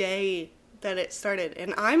it the day that it started.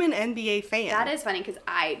 And I'm an NBA fan. That is funny, because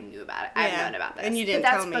I knew about it. I've known about this. And you didn't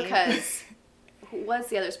tell me. But that's because, what's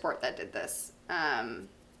the other sport that did this?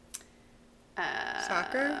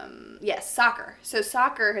 Soccer? Yes, soccer. So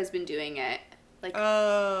soccer has been doing it.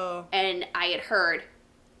 And I had heard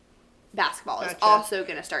basketball is also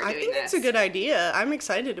going to start doing this. I think it's a good idea. I'm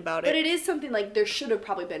excited about it. But it is something there should have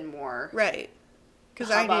probably been more. Right.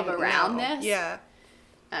 because I hubbub didn't around know. this. Yeah.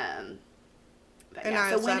 But And yeah. I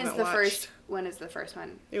So also when is haven't the watched. first? When is the first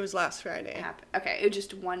one It was last Friday. happen? Okay, it was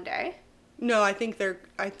just one day. No, I think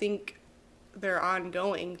they're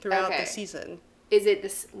ongoing throughout Okay. the season. Is it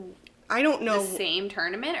this I don't know. the same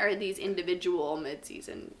tournament or are these individual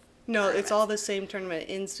mid-season? No, it's tournaments? all the same tournament.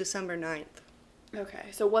 It ends December 9th. Okay,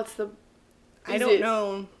 so what's the? I don't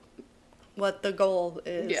know what the goal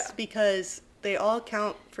is Yeah. because they all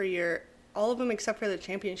count for all of them except for the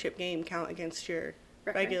championship game count against your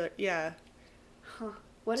Record? regular. Yeah. Huh.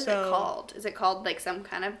 What is So- it called? Is it called like some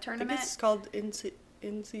kind of I think tournament? it's called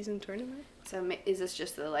in-season tournament. So is this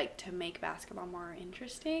just to make basketball more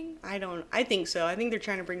interesting? I think so. I think they're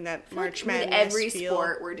trying to bring that March With Madness every feel.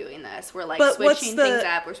 sport we're doing this. We're like But what's switching the- things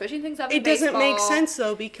up. We're switching things up in It doesn't make baseball. sense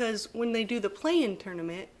though because when they do the play-in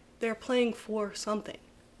tournament, they're playing for something,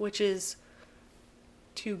 which is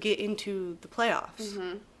to get into the playoffs.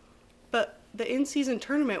 Mm-hmm. But the in-season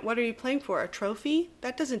tournament, what are you playing for? A trophy?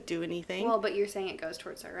 That doesn't do anything. Well, but you're saying it goes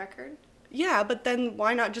towards our record? Yeah, but then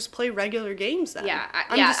why not just play regular games then? Yeah,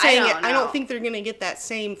 I'm just I saying don't I know. don't think they're going to get that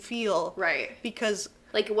same feel. Right. Because,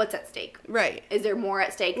 Like, what's at stake? right. Is there more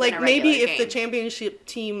at stake Like than a regular maybe if the game? championship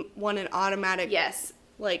team won an automatic Yes.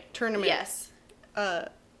 like tournament Yes.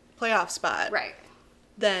 Playoff spot, Right.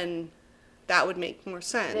 then that would make more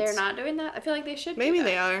sense. They're not doing that? I feel like they should Maybe do that.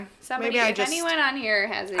 they are. Somebody, Maybe if anyone on here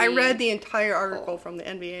has any... I read the entire article from the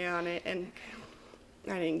NBA on it, and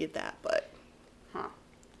I didn't get that, but Huh.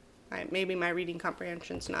 maybe my reading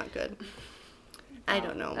comprehension's not good. I Oh,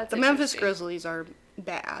 don't know. that's The Memphis interesting. Grizzlies are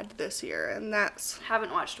bad this year, and that's...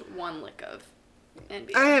 Haven't watched one lick of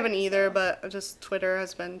NBA. I haven't either, but just Twitter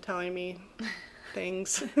has been telling me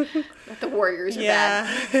things. That the Warriors are yeah.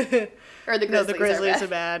 bad. Or the Grizzlies, No, the Grizzlies are are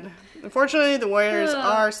bad. Unfortunately, the Warriors Ugh.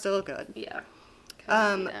 are still good. Yeah. Couldn't be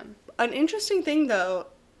Um, them. An interesting thing, though,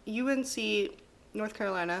 UNC North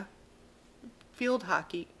Carolina field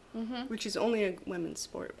hockey, which is only a women's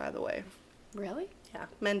sport, by the way. Really? Yeah,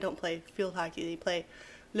 men don't play field hockey; they play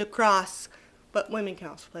lacrosse. But women can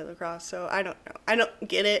also play lacrosse, so I don't know. I don't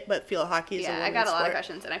get it, but field hockey is a Yeah, women's I got a lot of sport.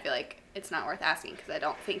 questions, and I feel like it's not worth asking because I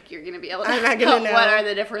don't think you're going to be able to I'm not gonna know. what are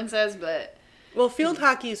the differences, but Well, field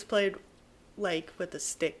hockey is played like with a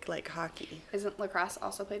stick, like hockey. isn't lacrosse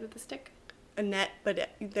also played with a stick? A net, but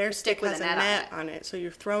their stick stick with has a a net net on on it, so you're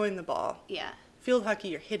throwing the ball. Yeah. Field hockey,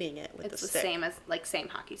 you're hitting it with It's the the stick. same as, same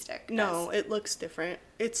hockey stick. No, it looks different.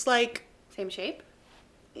 It's like, Same shape?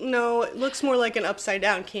 no, it looks more like an upside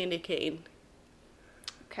down candy cane.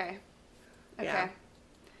 Okay. Okay.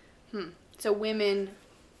 Yeah. So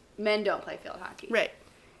men don't play field hockey. Right.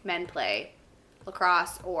 Men play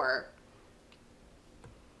lacrosse or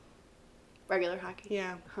regular hockey.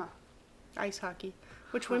 Yeah. Huh. Ice hockey.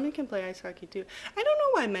 Which women can play ice hockey too. I don't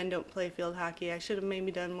know why men don't play field hockey. I should have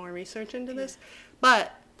maybe done more research into this.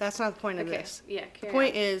 But that's not the point of Okay. this. Yeah. The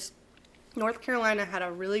point is, North Carolina had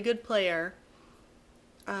a really good player,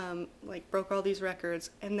 broke all these records,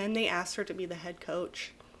 and then they asked her to be the head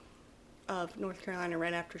coach of North Carolina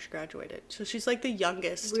right after she graduated. So she's like the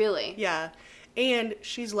youngest. Really? Yeah. And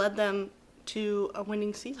she's led them to a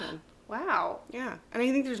winning season. Wow. Yeah. And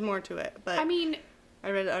I think there's more to it. But I mean,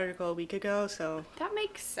 I read an article a week ago, so that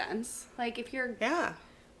makes sense. Like, if you're, yeah.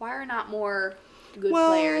 why are not more good Well,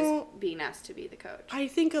 players being asked to be the coach? I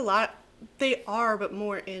think a lot they are, but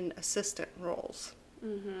more in assistant roles.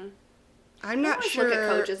 Mm-hmm. I'm I not always sure. look at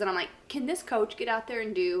coaches and I'm like, can this coach get out there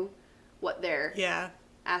and do what they're Yeah,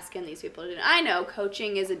 asking these people to do? I know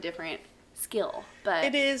coaching is a different skill, but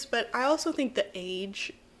it is, but I also think the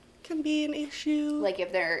age can be an issue. like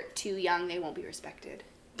if they're too young, they won't be respected.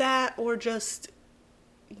 That, or just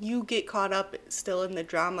you get caught up still in the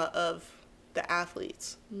drama of the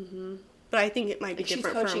athletes. Mm-hmm. But I think it might be Like she's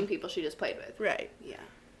different coaching from people she just played with. right. Yeah.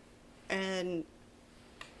 And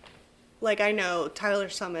like I know Tyler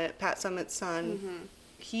Summit, Pat Summit's son, Mm-hmm.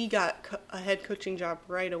 he got a head coaching job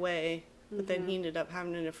right away, but then he ended up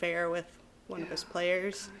having an affair with one of his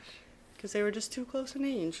players because they were just too close in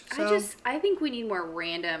age. So I think we need more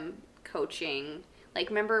random coaching. Like,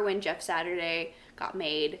 remember when Jeff Saturday got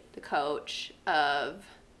made the coach of,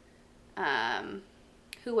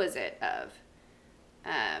 who was it of?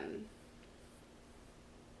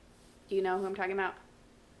 You know who I'm talking about?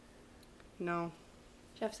 no,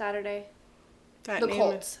 Jeff Saturday? that The name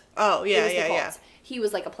Colts. is- oh It yeah, was the yeah, yeah. Colts. He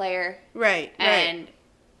was like a player. Right, And,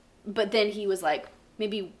 but then he was like,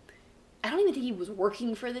 maybe, I don't even think he was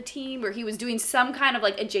working for the team or he was doing some kind of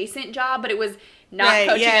like adjacent job, but it was not Right,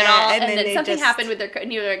 coaching yeah, at all. and And, then then they something just- happened with their coach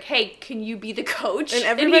and you were like, hey, can you be the coach? And he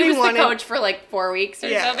everybody was wanted- the coach for like 4 weeks or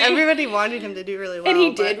yeah. something. Everybody wanted him to do really well, and he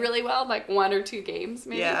but- did really well, like 1 or 2 games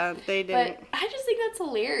maybe. Yeah, they didn't. But I just think that's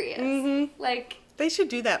hilarious. Mhm. Like, They should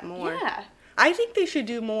do that more. Yeah. I think they should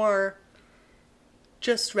do more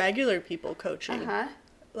just regular people coaching.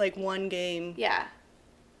 Like one game. Yeah.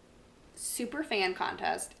 Super fan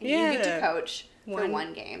contest. Yeah. You get to coach for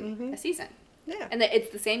one game a season. Yeah. And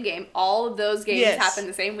it's the same game. All of those games happen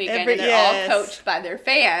the same weekend, and they're yes. all coached by their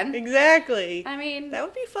fan. Exactly. I mean, that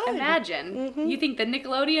would be fun. Imagine. You think the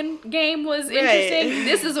Nickelodeon game was interesting?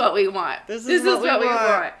 This is what we want. This is what we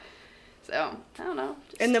want. So, I don't know.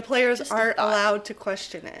 And the players aren't allowed to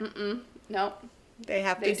question it. Nope. They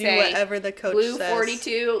have to do whatever the coach blue says.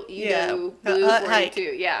 42, you do blue 42. Hike.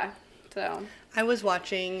 Yeah. So. I was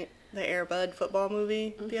watching the Air Bud football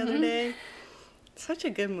movie the other day. Such a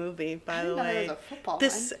good movie, by the way. There was a football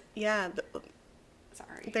one.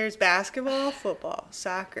 Sorry. There's basketball, football,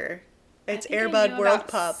 soccer. It's Air Bud World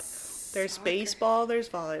Pup. There's baseball, there's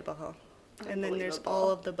volleyball. And then there's all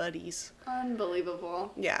of the buddies.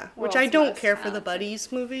 Unbelievable. Yeah, which I don't care for the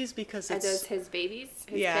buddies movies because it's... Are those his babies?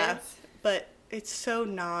 His kids? But it's so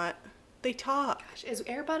not... They talk. Gosh, is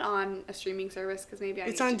Air Bud on a streaming service? Because maybe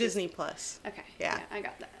It's on Disney Plus. Okay. Yeah. I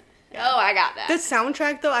got that. Yeah. Oh, I got that. The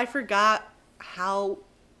soundtrack, though, I forgot how...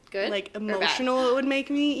 Good? Like, emotional it would make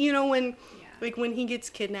me. You know, when... Like, when he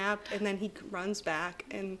gets kidnapped and then he runs back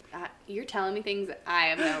and... You're telling me things that I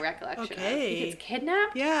have no recollection of. He gets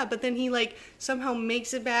kidnapped? Yeah, but then he, like, somew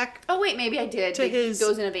makes it back... Oh, wait, maybe I did. To his... He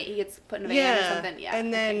goes in a van. He gets put in a van or something. Yeah,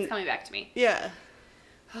 and then... It's coming back to me. Yeah.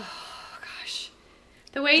 Oh, gosh.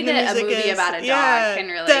 The way that a movie about a dog can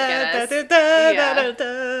really get us.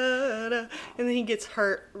 And then he gets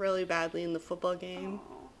hurt really badly in the football game.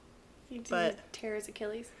 Oh. He tear his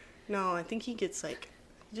Achilles? No, I think he gets, like...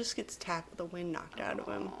 He just gets the wind knocked out of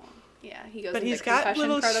him. Yeah, he goes. But into he's got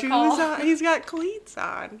little protocol. shoes on. He's got cleats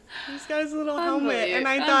on. He's got his little helmet. And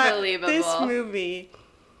I thought, this movie.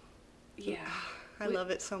 Yeah. I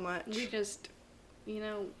love it so much. We just,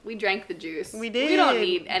 we drank the juice. We did. We don't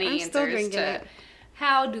need any I'm still answers drinking to it.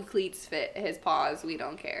 How do cleats fit his paws. We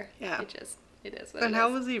don't care. Yeah. It is what it is. And how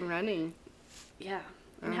was he running? Yeah.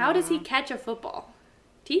 And how does he catch a football?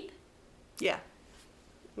 Teeth? Yeah.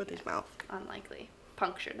 With his mouth. Unlikely.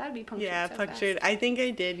 Punctured. That'd be punctured. Yeah, so punctured. Fast. I think I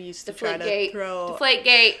did used to try to throw.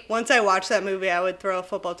 Deflategate. Once I watched that movie, I would throw a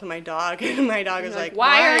football to my dog, and my dog was like,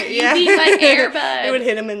 "Why aren't you being like Air Bud?" It would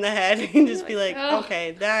hit him in the head, and just be like,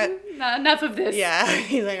 "Okay, that." Enough of this. Yeah,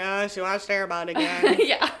 he's like, "Oh, she watched Air Bud again."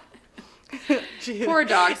 Yeah. Poor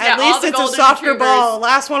dogs. At least it's a soccer ball.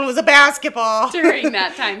 Last one was a basketball. During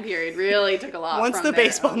that time period, really took a lot. Once from the their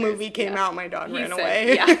baseball owners. movie came out, my dog ran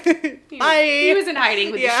away. Yeah. He was in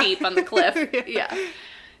hiding with the sheep on the cliff. Yeah.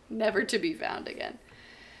 Never to be found again.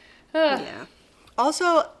 Yeah.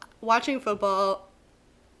 Also, watching football,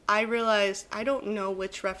 I realized I don't know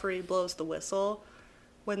which referee blows the whistle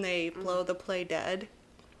when they blow the play dead.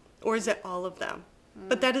 Or is it all of them?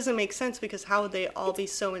 But that doesn't make sense because how would they all be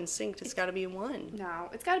so in sync? It's got to be one. No,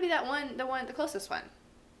 it's got to be that one, the closest one,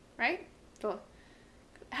 right?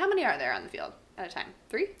 How many are there on the field at a time?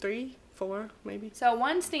 3? 3, 4, maybe. So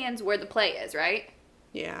one stands where the play is, right?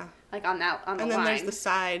 Yeah. Like on the line. And then there's the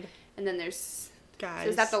side. And then there's guys. So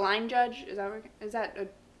is that the line judge? Is that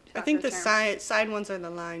I think the side ones are the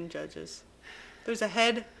line judges. There's a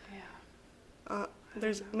head. Yeah.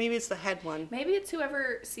 Maybe it's the head one. Maybe it's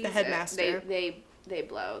whoever sees the headmaster. They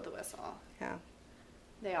blow the whistle. Yeah.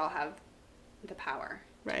 They all have the power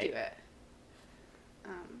to do it.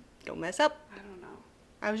 Don't mess up. I don't know.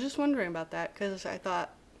 I was just wondering about that because I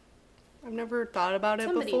thought I've never thought about it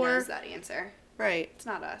before. Somebody knows that answer. Right. It's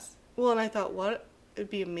not us. Well, and I thought,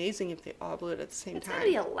 it'd be amazing if they all blew it at the same time. It's gotta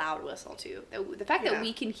be a loud whistle too. The fact that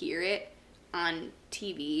we can hear it on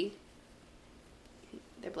TV,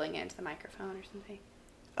 they're blowing it into the microphone or something.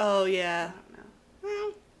 Oh yeah. I don't know.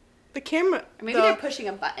 Well, the camera. Or maybe they're pushing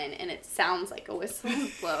a button and it sounds like a whistle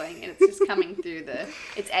is blowing and it's just coming through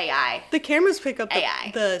it's AI. The cameras pick up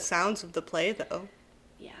the sounds of the play though.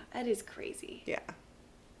 Yeah, that is crazy. Yeah.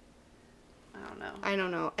 I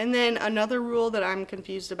don't know. And then another rule that I'm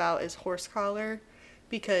confused about is horse collar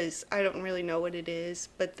because I don't really know what it is,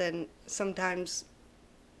 but then sometimes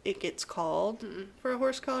it gets called for a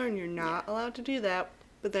horse collar and you're not allowed to do that.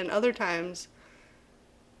 But then other times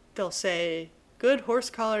they'll say, good horse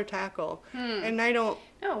collar tackle. And I don't...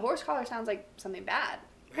 No, horse collar sounds like something bad.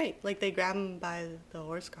 Right, like they grab them by the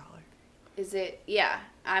horse collar. Is it? Yeah,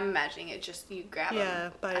 I'm imagining it just you grab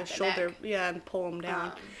them by his shoulder, neck. and pull them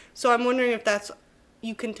down. So I'm wondering if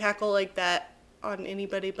you can tackle like that on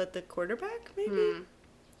anybody but the quarterback, maybe?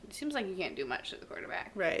 It seems like you can't do much to the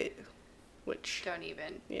quarterback. Right, which... Don't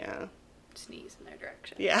even sneeze in their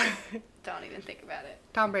direction. Yeah. Don't even think about it.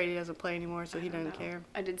 Tom Brady doesn't play anymore, so he doesn't care.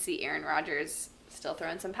 I did see Aaron Rodgers still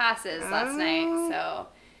throwing some passes last night, so...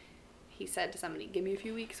 he said to somebody, give me a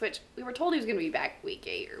few weeks, which we were told he was going to be back week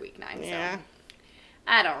 8 or week 9. Yeah. So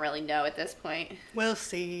I don't really know at this point. We'll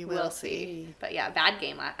see. We'll see. But yeah, bad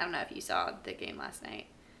game. I don't know if you saw the game last night.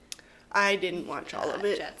 I didn't watch all of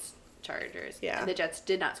it. Jets, Chargers. Yeah. And the Jets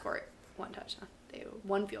did not score 1 touchdown. They had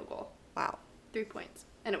 1 field goal. Wow. 3 points.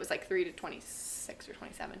 And it was like 3-26 or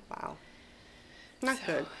 27. Wow. Not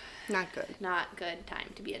good. Not good. Not good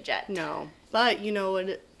time to be a Jet. No. But you know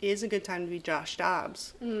what is a good time to be Josh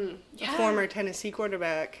Dobbs. Yeah. The former Tennessee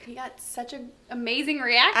quarterback. He got such an amazing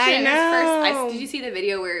reaction. I know. Did you see the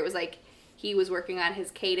video where it was like he was working on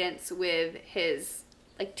his cadence with his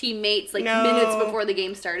like teammates like No. minutes before the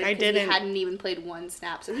game started? I didn't. He hadn't even played 1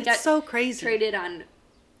 snap. So he That's got so crazy. traded on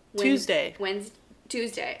Tuesday.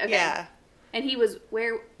 Tuesday. Okay. Yeah. And he was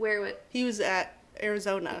where He was at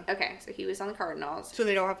Arizona. okay, so he was on the Cardinals. So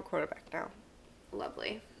they don't have a quarterback now.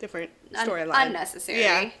 Lovely. Different storyline. Unnecessary.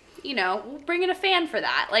 Yeah. You know, we'll bring in a fan for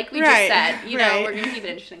that. Like we Right, just said. You know, right. we're going to keep it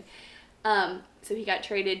interesting. So he got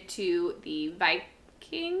traded to the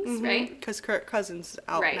Vikings, right? Because Kirk Cousins is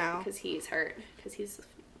out Right, now. because he's hurt. Because he's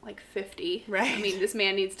like 50. Right. I mean, this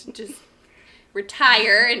man needs to just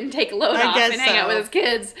retire and take a load I off guess and hang out so. with his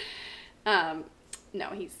kids. No,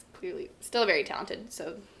 he's clearly still very talented.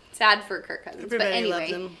 So sad for Kirk Cousins. Everybody but anyway,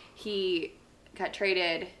 loves him. he got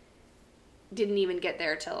traded. Didn't even get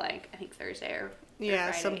there till like I think Thursday or Yeah,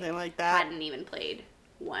 Friday. something like that. Hadn't even played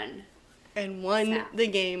 1. And won Snap. the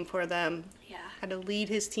game for them. Yeah. Had to lead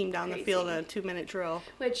his team down Crazy. the field in a 2-minute drill.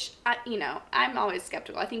 Which I'm always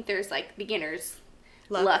skeptical. I think there's like beginners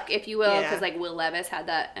Luck. luck, if you will, Yeah. because like Will Levis had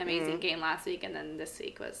that amazing game last week, and then this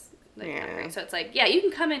week was like not Yeah. great. So it's like, yeah, you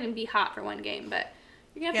can come in and be hot for 1 game, but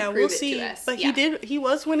you're gonna have Yeah, to prove we'll it see. to us. But yeah. he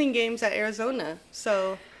was winning games at Arizona.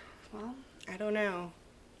 So Well, I don't know.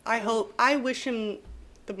 I wish him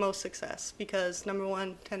the most success because number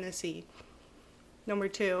 1, Tennessee. Number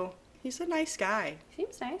 2, he's a nice guy.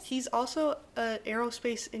 seems nice. He's also an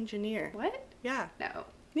aerospace engineer. What? Yeah. No.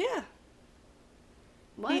 Yeah.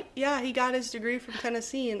 What? He got his degree from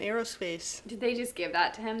Tennessee in aerospace. Did they just give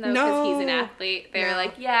that to him though? Because he's an No. athlete. They're No.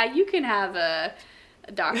 like, yeah, you can have a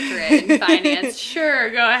doctorate in finance. Sure,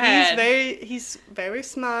 go ahead. He's very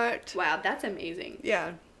smart. Wow, that's amazing.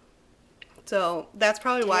 Yeah. So that's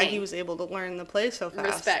probably why Dang. he was able to learn the play so fast.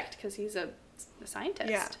 Respect, because he's a scientist.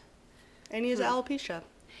 Yeah. And he has alopecia.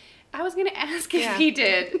 I was gonna ask if Yeah. he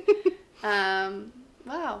did.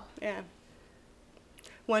 Wow. Yeah.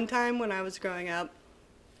 One time when I was growing up,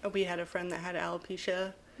 we had a friend that had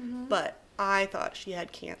alopecia, but I thought she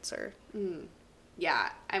had cancer Yeah,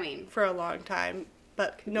 I mean, for a long time.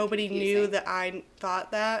 But Could be nobody knew confusing. that I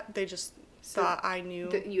thought that. They just thought I knew.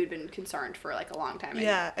 you had been concerned for like a long time. And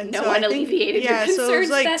Yeah, and no so one I think, alleviated your concerns. so it was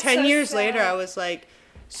like That's 10 so years sad. later, I was like,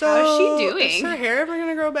 so How is she doing? Is her hair ever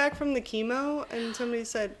gonna grow back from the chemo? And somebody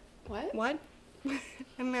said, What? what?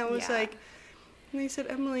 And I was Yeah. like, and they said,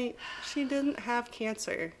 Emily, she didn't have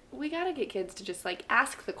cancer. We gotta get kids to just like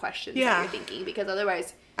ask the questions Yeah. that you're thinking, because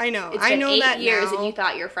otherwise, I know. it's I been know 8 that years now. and you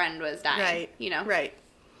thought your friend was dying. Right. You know. Right.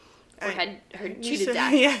 Or had her You cheated said-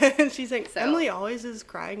 death. Yeah. And she's like, So- Emily always is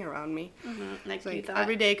crying around me. Like It's you like thought.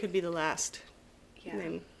 every day could be the last. Yeah. And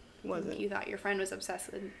then it wasn't. You thought your friend was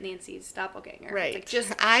obsessed with Nancy's doppelganger. Right. It's like,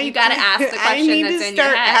 just I- you gotta ask the question I need that's to in your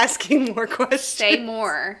start head. asking more questions. Say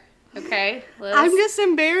more. Okay. Let's I'm just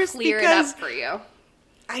embarrassed clear it because up for you.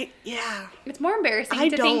 yeah. It's more embarrassing I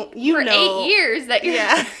to don't- think you for know. 8 years that you're.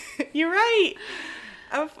 Yeah, you're right.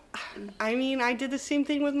 I mean, I did the same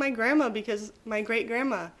thing with my grandma because my great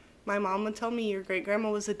grandma, my mom would tell me your great grandma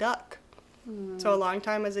was a duck. So a long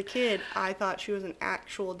time as a kid, I thought she was an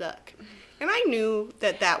actual duck. And I knew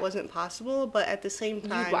that that wasn't possible, but at the same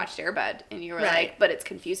time. You watched Air Bud and you were Right. like, but it's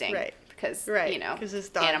confusing. Right. Because, Right, you know, 'cause it's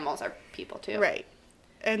dog. animals are people too. Right.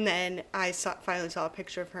 And then I finally saw a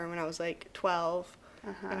picture of her when I was like 12.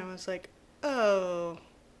 Uh-huh. And I was like, oh,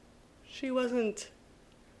 she wasn't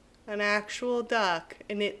an actual duck.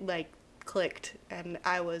 And it like clicked. And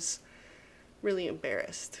I was really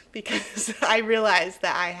embarrassed because I realized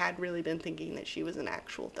that I had really been thinking that she was an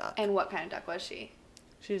actual duck. And what kind of duck was she?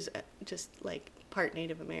 She was just like part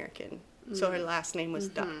Native American. So her last name was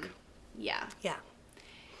Duck. Yeah. Yeah.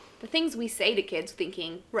 The things we say to kids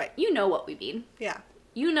thinking, Right. you know what we mean. Yeah.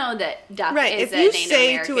 You know that duck Right. is If a you Native say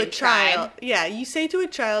American to a child, tribe. yeah, you say to a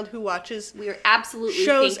child who watches We were absolutely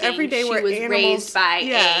shows thinking every day she where was animals- raised by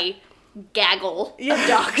yeah. a gaggle of Yeah.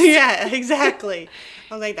 ducks. Yeah, exactly.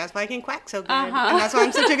 I was like, that's why I can quack so good. Uh-huh. And that's why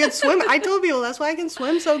I'm such a good swimmer. I told people that's why I can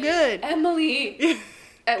swim so good. Emily,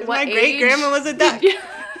 at 'Cause what my age? great-grandma was a duck. Yeah.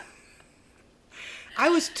 I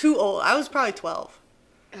was too old. I was probably 12.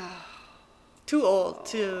 Too old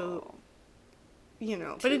to you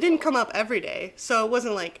know, but it didn't come up every day. So it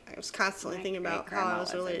wasn't like I was constantly My thinking about how great-grandma I was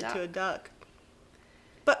was a related to a duck. duck.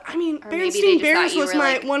 But, I mean, Or maybe they Berenstain just Bears thought you was were,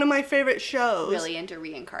 like, one of my favorite shows. Really into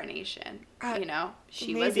reincarnation. You know?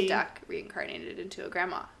 She was a maybe. duck reincarnated into a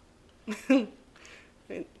grandma.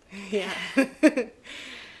 Yeah.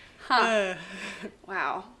 Huh.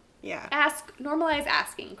 Wow. Yeah. Normalize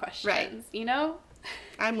asking questions, Right. you know?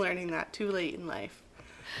 I'm learning that too late in life.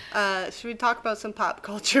 Should we talk about some pop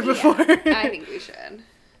culture before? Yeah, I think we should.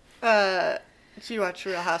 Did you watch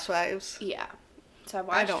Real Housewives? Yeah. So I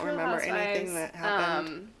watched I don't Real remember Housewives. anything that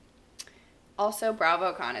happened. Also,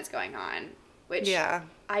 BravoCon is going on, which Yeah.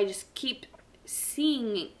 I just keep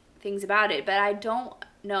seeing things about it, but I don't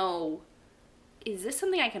know. Is this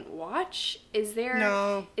something I can watch?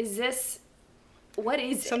 No. What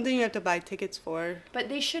is it? Something you have to buy tickets for. But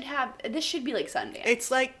this should be like Sundance. It's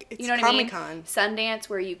you know what Comic-Con. I mean? Sundance,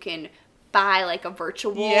 where you can buy like a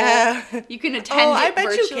virtual. Yeah. You can attend it I bet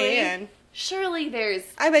virtually. you can. Surely there's.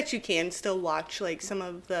 I bet you can still watch like some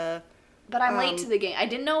of the. But I'm late to the game. I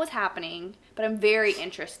didn't know it was happening, but I'm very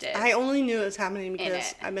interested. I only knew it was happening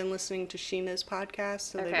because it. I've been listening to Sheena's podcast,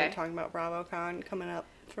 so they've Okay. been talking about BravoCon coming up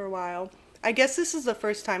for a while. I guess this is the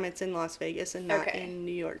first time it's in Las Vegas and not Okay. in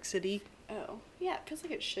New York City. Oh, yeah, it feels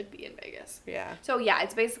like it should be in Vegas. Yeah. So yeah,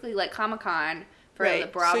 it's basically like Comic-Con for Right. the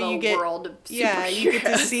Bravo So you get- world of superheroes. Yeah, you get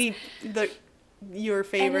to see your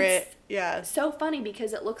favorite. Yeah. So funny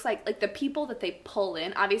because it looks like the people that they pull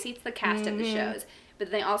in, obviously it's the cast of the shows, but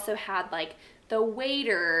they also had like the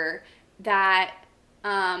waiter that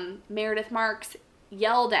Meredith Marks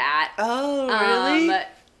yelled at. Oh, really?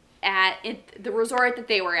 At the resort that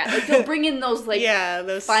they were at. Like they'll bring in those like Yeah,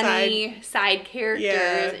 those funny side characters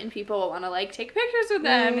Yeah. and people want to like take pictures with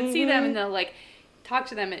them and see them and they'll like talk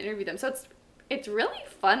to them and interview them. So it's really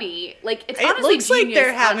funny. Like it's It honestly looks like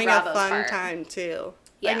they're genius on having a Bravo's fun part. time too.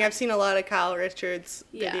 Yeah. Like I've seen a lot of Kyle Richards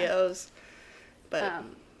Yeah. videos. But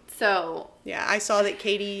So yeah, I saw that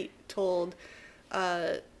Katie told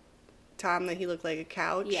Tom that he looked like a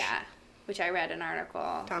couch. yeah, which I read an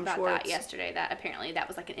article Tom about Schwartz. that yesterday. That apparently that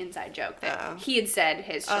was like an inside joke that Oh. he had said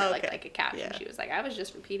his shirt Oh, looked okay. like a couch, Yeah. and she was like, "I was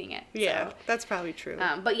just repeating it." Yeah, So, that's probably true.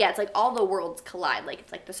 but yeah, it's like all the worlds collide. Like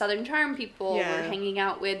it's like the Southern Charm people Yeah. were hanging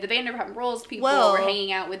out with the Vanderpump Rules people. Well- were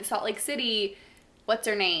hanging out with Salt Lake City. What's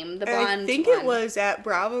her name? The And blonde. I think one. it was at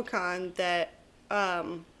BravoCon that,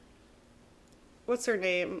 what's her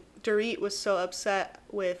name? Dorit was so upset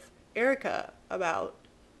with Erica about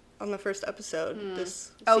on the first episode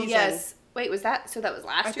this Oh season. yes. Wait, was that? So that was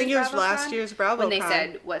last I year's think it was BravoCon? last year's BravoCon. When they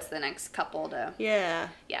said, "What's the next couple to?" Yeah,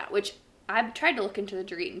 Yeah, which I've tried to look into the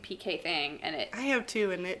Dorit and PK thing, and it I have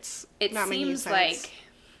too, and it's it not making seems sense. like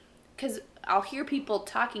because I'll hear people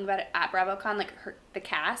talking about it at BravoCon, like the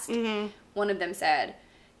cast. Mm-hmm. One of them said,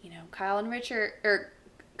 you know, Kyle and Richard or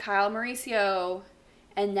Kyle and Mauricio,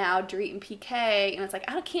 and now Dorit and PK, and it's like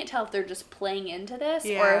I can't tell if they're just playing into this or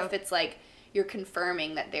Yeah. if it's like you're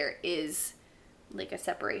confirming that there is like a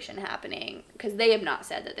separation happening because they have not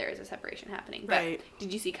said that there is a separation happening. But Right.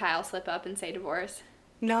 did you see Kyle slip up and say divorce?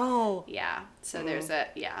 No. Yeah. So there's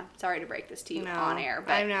sorry to break this to you No, on air,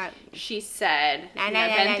 but I'm not. she said, Nah, you nah, know,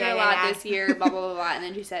 nah, been nah, through nah, a lot nah. this year, blah, blah, blah, blah. And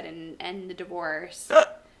then she said, and the divorce.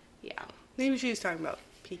 Yeah. Maybe she was talking about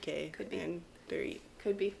PK Could be. and Dorit.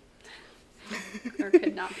 Could be. Or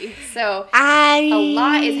could not be. So, A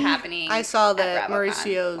lot is happening I saw at that BravoCon.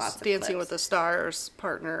 Mauricio's Lots of Dancing clips. with the Stars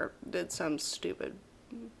partner did some stupid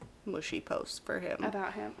mushy post for him.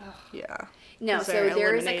 About him. Ugh. Yeah. No, 'Cause so they're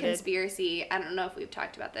there is a eliminated. conspiracy. I don't know if we've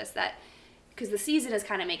talked about this, that because the season is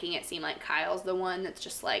kind of making it seem like Kyle's the one that's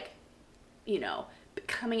just like, you know,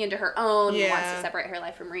 coming into her own, and wants Yeah. to separate her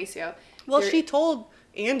life from Mauricio. Well, There- she told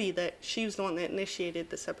Andy that she was the one that initiated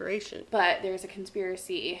the separation. But there's a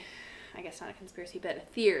conspiracy, I guess not a conspiracy, but a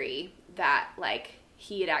theory that, like,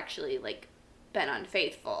 he had actually, like, been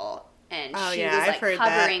unfaithful. And Oh, she yeah, was, I've like, heard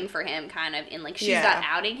that. covering for him, kind of, in, like, she's Yeah. not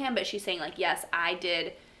outing him, but she's saying, like, yes, I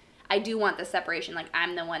do want the separation. Like,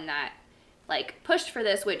 I'm the one that, like, pushed for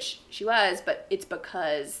this, which she was, but it's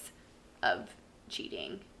because of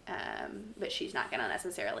cheating. But she's not going to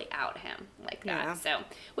necessarily out him like that. Yeah. So,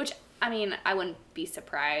 which, I mean, I wouldn't be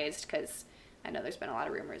surprised because I know there's been a lot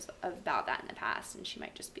of rumors about that in the past, and she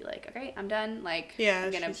might just be like, okay, I'm done. Like, Yeah,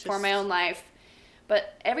 I'm going to she's form my just- own life.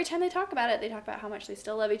 But every time they talk about it, they talk about how much they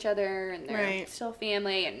still love each other and they're Right. still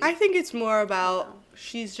family. And I think it's more about Wow.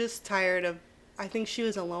 she's just tired of. I think she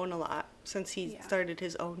was alone a lot since he Yeah. started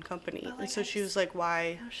his own company, But, like, and so I she was just- like,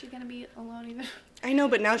 "Why?" how's she going to be alone even? I know,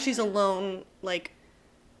 but now she's alone, like,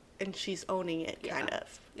 and she's owning it, Yeah. kind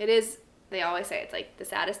of. It is, they always say, it's like the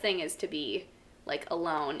saddest thing is to be like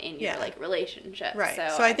alone in your Yeah. like relationship. Right.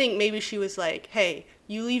 So I think maybe she was like, hey,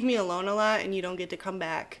 you leave me alone a lot and you don't get to come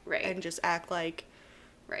back Right. and just act like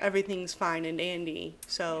right. everything's fine and dandy.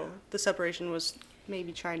 So Yeah. the separation was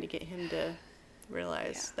maybe trying to get him to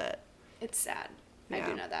realize that. It's sad. I Yeah.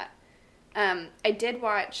 do know that. I did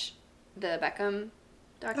watch the Beckham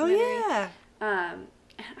Oh, documentary. yeah. And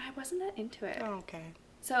I wasn't that into it. Oh, okay.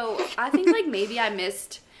 So I think like maybe I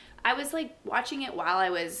was like watching it while I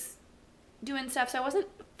was doing stuff, so I wasn't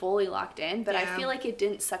fully locked in, but I Yeah. feel like it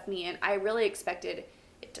didn't suck me in. I really expected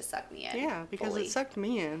it to suck me in. Yeah, because fully. it sucked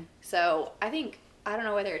me in. So I don't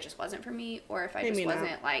know whether it just wasn't for me or if I Maybe just not.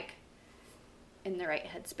 wasn't like in the right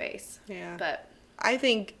headspace. Yeah. But I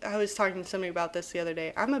think I was talking to somebody about this the other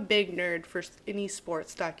day. I'm a big nerd for any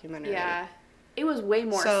sports documentary. yeah, it was way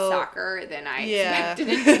more So, soccer than I Yeah. expected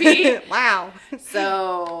it to be. Wow.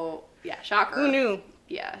 So yeah, shocker. Who knew?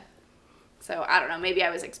 Yeah. So I don't know. Maybe I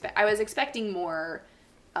was expecting more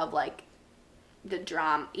of like the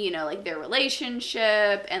drama, like their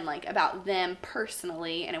relationship and like about them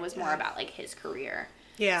personally, and it was more Yeah. about like his career.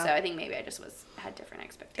 Yeah. So I think maybe I just had different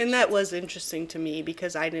expectations. And that was interesting to me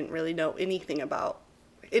because I didn't really know anything about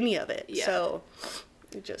any of it. Yeah. So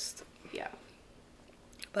it just. Yeah.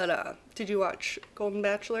 But did you watch Golden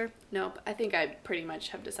Bachelor? Nope. I think I pretty much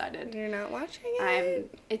have decided. You're not watching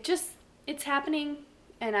it. It's happening,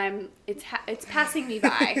 and it's passing me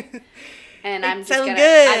by, and I'm It's just so gonna.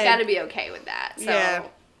 good. I've got to be okay with that. So Yeah.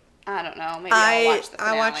 I don't know. Maybe I'll watch the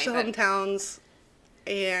finale. I watched the but- hometowns,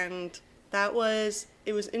 and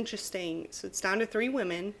it was interesting. So it's down to 3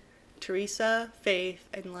 women: Teresa, Faith,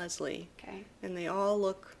 and Leslie, Okay. and they all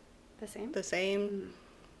look The same. the same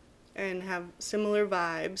and have similar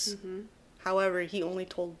vibes. Mm-hmm. However, he only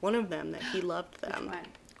told one of them that he loved them. Which one?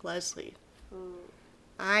 Leslie. Ooh.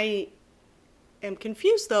 I am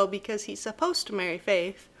confused though because he's supposed to marry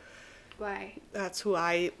Faith. Why? That's who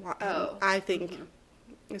I think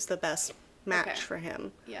is the best match Okay. for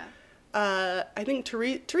him. Yeah. I think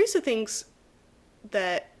Teresa thinks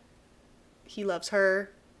that he loves her,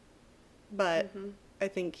 but I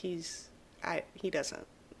think he doesn't.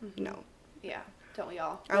 No. Yeah. Don't we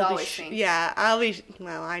all? We always think. Yeah,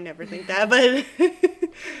 well, I never think that, but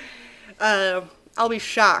I'll be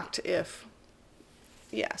shocked if,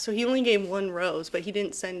 yeah, so he only gave 1 rose, but he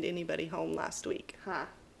didn't send anybody home last week. Huh.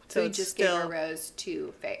 So So he it's just gave still a rose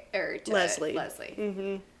to to Leslie. Leslie.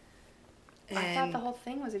 Mm-hmm. I thought the whole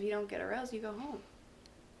thing was if you don't get a rose, you go home.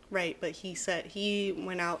 Right, but he said he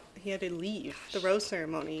went out, he had to leave the rose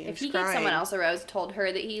ceremony. And If he crying. gave someone else a rose, told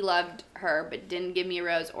her that he loved her, but didn't give me a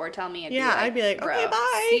rose or tell me, I'd be like, bro, okay,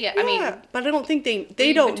 bye. see ya. Yeah. I mean, but I don't think they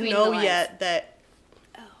read don't between know the lines. yet that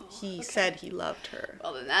oh, he okay. said he loved her.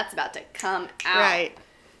 Well, then that's about to come out. Right.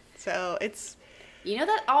 So it's, You know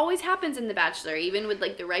that always happens in The Bachelor, even with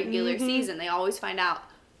like the regular Mm-hmm. season. They always find out,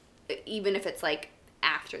 even if it's like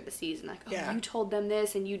after the season, like, oh, Yeah. you told them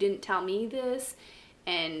this and you didn't tell me this,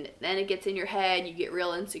 and then it gets in your head. You get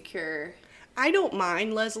real insecure. I don't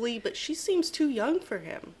mind Leslie, but she seems too young for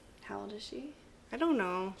him. How old is she? I don't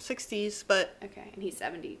know, 60s, but Okay, and he's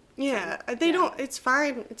 70. yeah, they don't, it's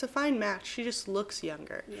fine. It's a fine match. She just looks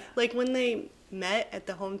younger. Yeah. Like when they met at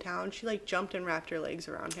the hometown, she like jumped and wrapped her legs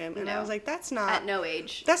around him, and I No. was like, that's not. At no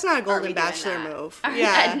age. That's not a are Golden we doing Bachelor that. move.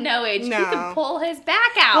 At no age. No. You can pull his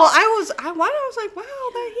back out. Well, I was like, wow,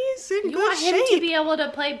 that he's in you good want him shape. to be able to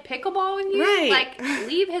play pickleball with you? Right. Like,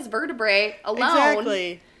 leave his vertebrae alone.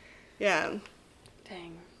 Exactly. Yeah.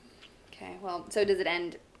 Dang. Okay, well, so does it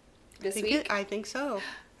end this week? I think so.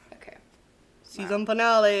 Okay. Season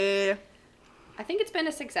finale. I think it's been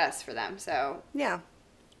a success for them, so Yeah.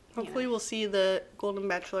 Hopefully we'll see the Golden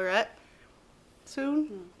Bachelorette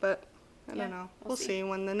soon, but I Yeah, don't know. we'll We'll see. see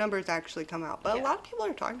when the numbers actually come out. But Yeah. a lot of people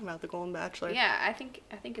are talking about the Golden Bachelor. yeah, I think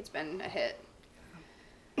it's been a hit.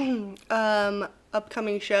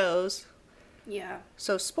 Upcoming shows. Yeah.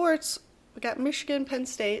 So sports, we got Michigan, Penn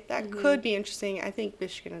State. That could be interesting. I think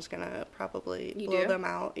Michigan is gonna probably You blow do? them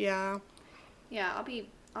out. Yeah. Yeah, I'll be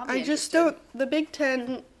I just interested. don't. The Big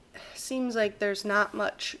Ten seems like there's not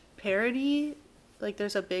much parity. Like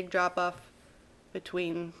there's a big drop off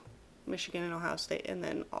between Michigan and Ohio State, and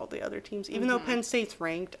then all the other teams. Even though Penn State's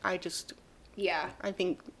ranked, I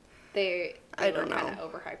think They I were don't know. kind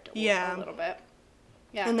of overhyped Yeah. a little bit.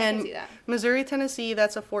 Yeah, and I can then see that. Missouri, Tennessee,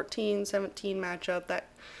 that's a 14-17 matchup that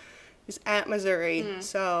is at Missouri.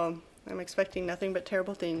 So I'm expecting nothing but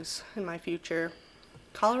terrible things in my future.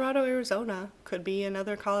 Colorado, Arizona could be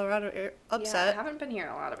another Colorado Yeah, I upset. haven't been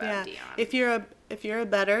hearing a lot about Yeah. Dion. If you're a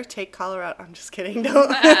bettor, take Colorado. I'm just kidding. Don't.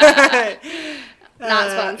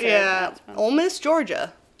 Not sponsored. Yeah. Not sponsored. Ole Miss,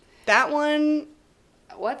 Georgia. That one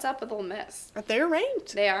What's up with Ole Miss? They're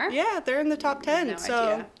ranked. They are? Yeah, they're in the top 10. No so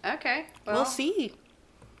idea. Okay. Well, we'll see.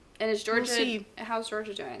 And is Georgia? We'll see. How's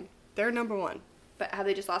Georgia doing? They're number 1. But have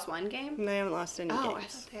they just lost one game? They haven't lost any I games.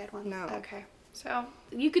 thought they had one. No. Okay. So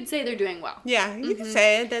you could say they're doing well. Yeah, you can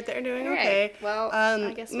say that they're doing All right. okay. Well,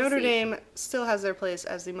 I guess we'll Notre see. Dame still has their place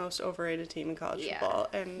as the most overrated team in college football,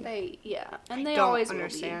 and they I they don't always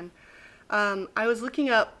understand. I was looking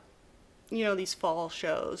up, these fall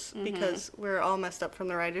shows because we're all messed up from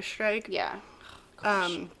the writers' strike. will be. Yeah.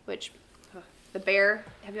 Gosh. The Bear.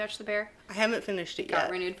 Have you watched The Bear? I haven't finished it Got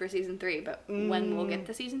yet. renewed for season 3, but when we'll get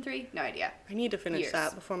to season 3, no idea. I need to finish Years.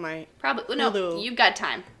 that before my Probably. Well, no, Hulu. you've got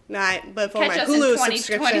time. before Catch my us in Hulu 2026.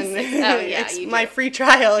 subscription. Oh, yeah, you do. My free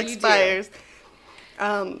trial You do. expires.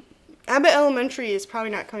 Abbott Elementary is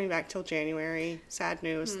probably not coming back till January. Sad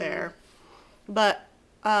news there. But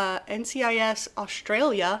NCIS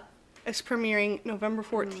Australia is premiering November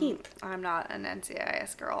 14th. I'm not an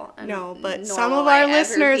NCIS girl. And No, but nor some will of I our ever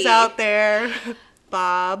listeners be. out there,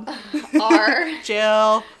 Bob, Are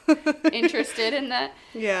Jill, interested in that.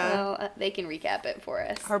 yeah, Well, they can recap it for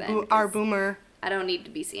us. our then, our 'cause boomer. I don't need to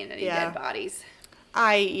be seeing any Yeah. dead bodies.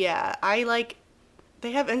 I like.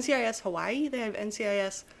 They have NCIS Hawaii. They have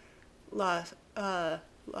NCIS Los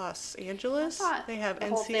Angeles. I thought They have the NCIS.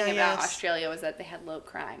 whole thing about Australia was that they had low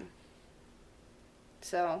crime.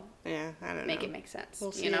 So Yeah, I don't make know. it make sense.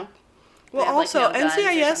 We'll see. You know. Well, They have, like, also no guns or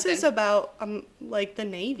NCIS is something. about like the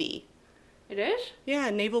Navy. It is. Yeah,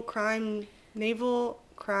 naval crimes.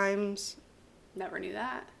 Never knew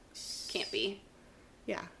that. Can't be.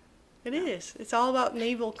 Yeah, it is. It's all about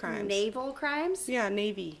naval crimes. Naval crimes? Yeah,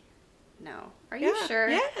 Navy. No. Are you Yeah, sure?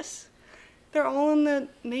 Yes. They're all in the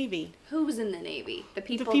Navy. Who's in the Navy? The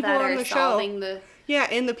people, people that on are the show. solving the Yeah,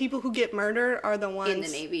 and the people who get murdered are the ones in the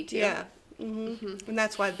Navy too. Yeah. And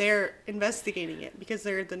that's why they're investigating it, because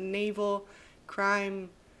they're the naval crime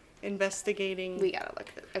investigating. We gotta look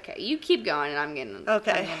at it. Okay, you keep going, and I'm gonna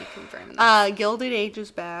confirm that. Gilded Age is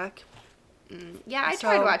back. Yeah, I so-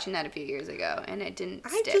 tried watching that a few years ago, and it didn't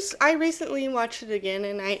stick. I recently watched it again,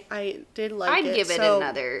 and I did like I'd it. give it so,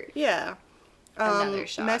 another Yeah. another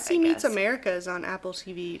shot. Messy I Meets guess. America is on Apple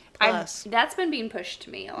TV Plus. That's been being pushed to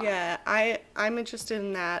me a lot. Yeah, I'm interested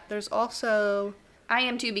in that. There's also I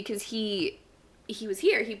am too, because he was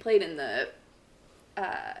here. He played in the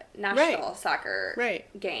national soccer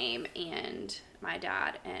game, and my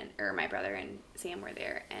dad or my brother and Sam were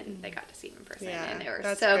there, and they got to see him in person, Yeah, and they were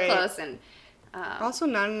that's so great. close. And also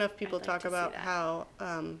not enough people I'd like talk to see about that. how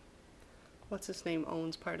what's his name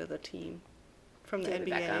owns part of the team from the David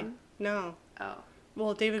NBA. Beckham? No. oh,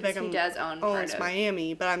 Well, David 'Cause he Beckham does own part owns of-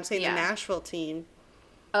 Miami, but I'm saying Yeah. the Nashville team.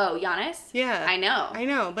 Giannis. Yeah. I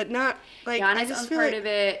know. But not like I Giannis just owns feel part like of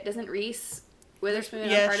it. Doesn't Reese Witherspoon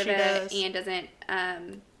Yes, own part of she it? does. And doesn't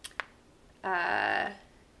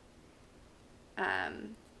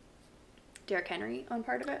Derrick Henry own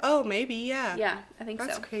part of it? oh, maybe, yeah. Yeah, I think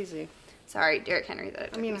That's so. crazy. Sorry, Derrick Henry. That it I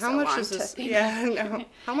took mean, me how so much long does to this? think Yeah, of. no.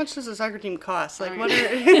 How much does a soccer team cost? Like, I what mean-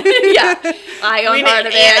 are? Yeah, I own We part need-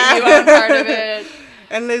 of it. yeah. You own part of it.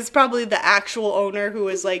 And there's probably the actual owner who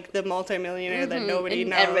is like the multimillionaire that nobody And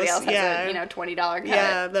knows. everybody else has yeah. a $20 cut.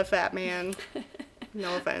 Yeah, the fat man.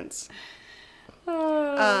 No offense.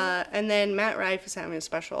 And then Matt Rife is having a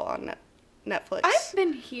special on Netflix. I've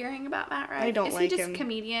been hearing about Matt Rife. I don't Is like he just him.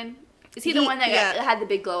 comedian? Is he the He- one that yeah. had the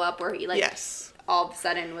big glow up where he yes. all of a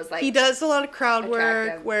sudden was like He does a lot of crowd work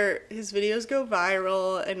attractive. where his videos go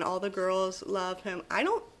viral and all the girls love him.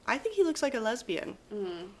 I think he looks like a lesbian.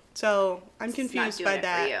 So I'm It's not confused doing by it for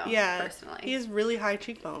that. you, Yeah. personally. He has really high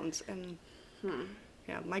cheekbones and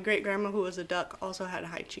yeah, my great grandma who was a duck also had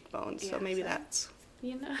high cheekbones, so Yeah, maybe so- that's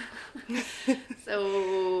you know.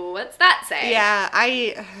 So what's that say? yeah,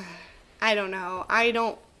 I don't know. I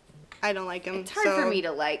don't like him. It's hard for me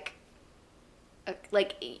to like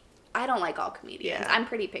I don't like all comedians. Yeah. I'm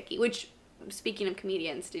pretty picky. Which, speaking of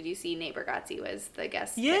comedians, did you see Nate Bargatze was the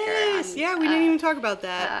guest Yes, speaker on, yeah, we didn't even talk about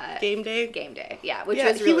that. Game Day. Game Day. Yeah, which Yeah,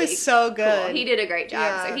 was he really was so good. cool. He did a great job.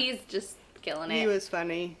 Yeah. So he's just killing it. He was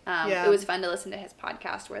funny. Yeah. It was fun to listen to his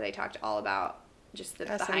podcast where they talked all about just the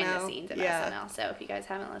behind the SNL, scenes of yeah. SNL. So if you guys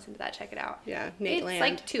haven't listened to that, check it out. Yeah, Nate It's Land.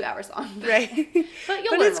 like 2 hours long. Right. But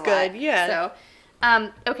you'll But learn it's a good, lot. yeah. So,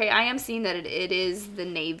 okay, I am seeing that it is the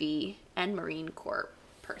Navy and Marine Corps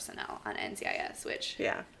personnel on NCIS, which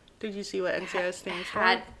Yeah. Did you see what NCIS stands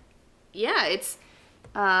had, for? yeah, it's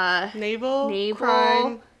Naval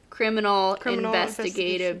Naval Criminal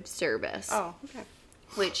Investigative Service, Oh, okay.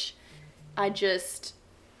 which I just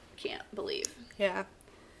can't believe. Yeah.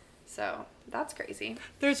 So that's crazy.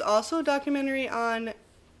 There's also a documentary on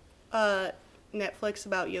Netflix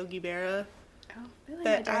about Yogi Berra. Oh, really?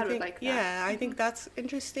 That My dad would like that. Yeah, I think that's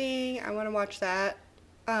interesting. I want to watch that.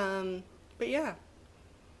 But yeah,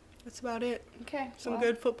 that's about it. Okay. Some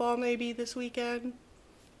good football maybe this weekend.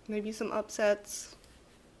 Maybe some upsets.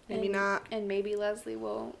 Maybe not. And maybe Leslie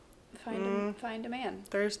will find a man.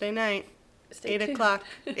 Thursday night, Stay 8 tuned. o'clock,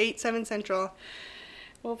 8, 7 Central.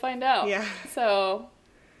 We'll find out. Yeah. So,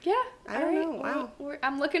 yeah. I don't know. Wow.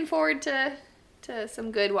 I'm looking forward to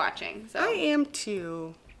some good watching. So. I am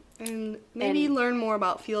too. And maybe learn more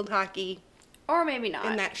about field hockey. Or maybe not.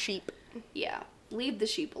 And that sheep. Yeah. Leave the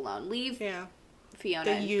sheep alone. Leave Yeah.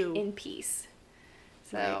 Fiona you. in peace.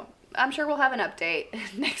 So, Right. I'm sure we'll have an update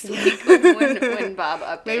next week when Bob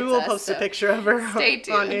updates Maybe we'll us, post a so picture of her stay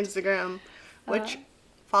on tuned. Instagram. Which,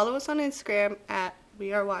 follow us on Instagram at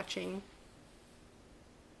We Are Watching.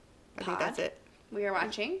 I think Pod? that's it. We are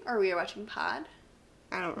watching Pod.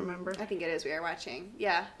 I don't remember. I think it is We Are Watching.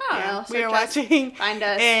 Yeah. I don't know. We Are Search us, Watching. Find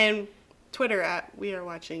us. And Twitter at We Are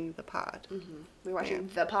Watching the Pod. We're watching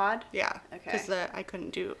The Pod. Yeah. Okay. Because I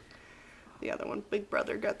couldn't do the other one. Big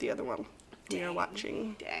Brother got the other one. We Are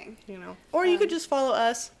Watching. Dang. You know. Or you could just follow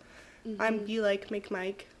us. I'm Be Like Make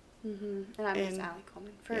Mike. And I'm just And- Allie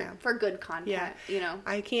Coleman yeah. for good content. Yeah. You know.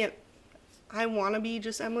 I want to be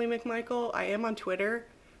just Emily McMichael. I am on Twitter,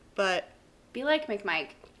 but Be like McMike.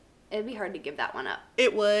 It'd be hard to give that one up.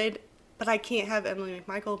 it would, but I can't have Emily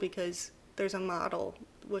McMichael because there's a model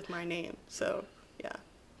with my name. So, yeah.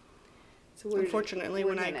 So Unfortunately,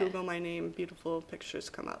 when I gonna- Google my name, beautiful pictures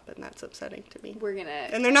come up, and that's upsetting to me. we're gonna.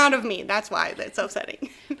 And they're not of me. That's why that's upsetting.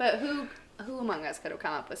 But who among us could have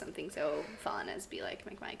come up with something so fun as Be like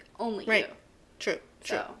McMike? Only Right. you. True.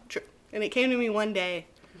 So. True. And it came to me one day.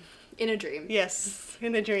 In a dream. Yes,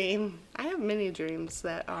 in a dream. I have many dreams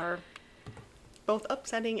that are both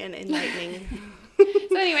upsetting and enlightening.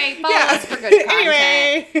 So anyway, follow us for good content.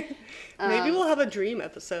 Anyway, maybe we'll have a dream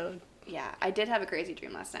episode. Yeah, I did have a crazy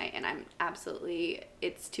dream last night, and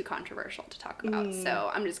it's too controversial to talk about. So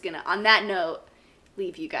I'm just gonna, on that note,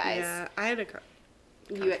 leave you guys. Yeah, I had a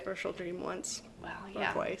controversial dream once. Well, Or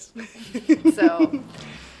yeah. twice. So,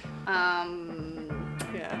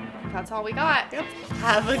 Yeah. that's all we got. Yep.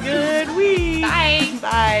 Have a good week. Bye.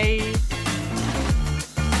 Bye.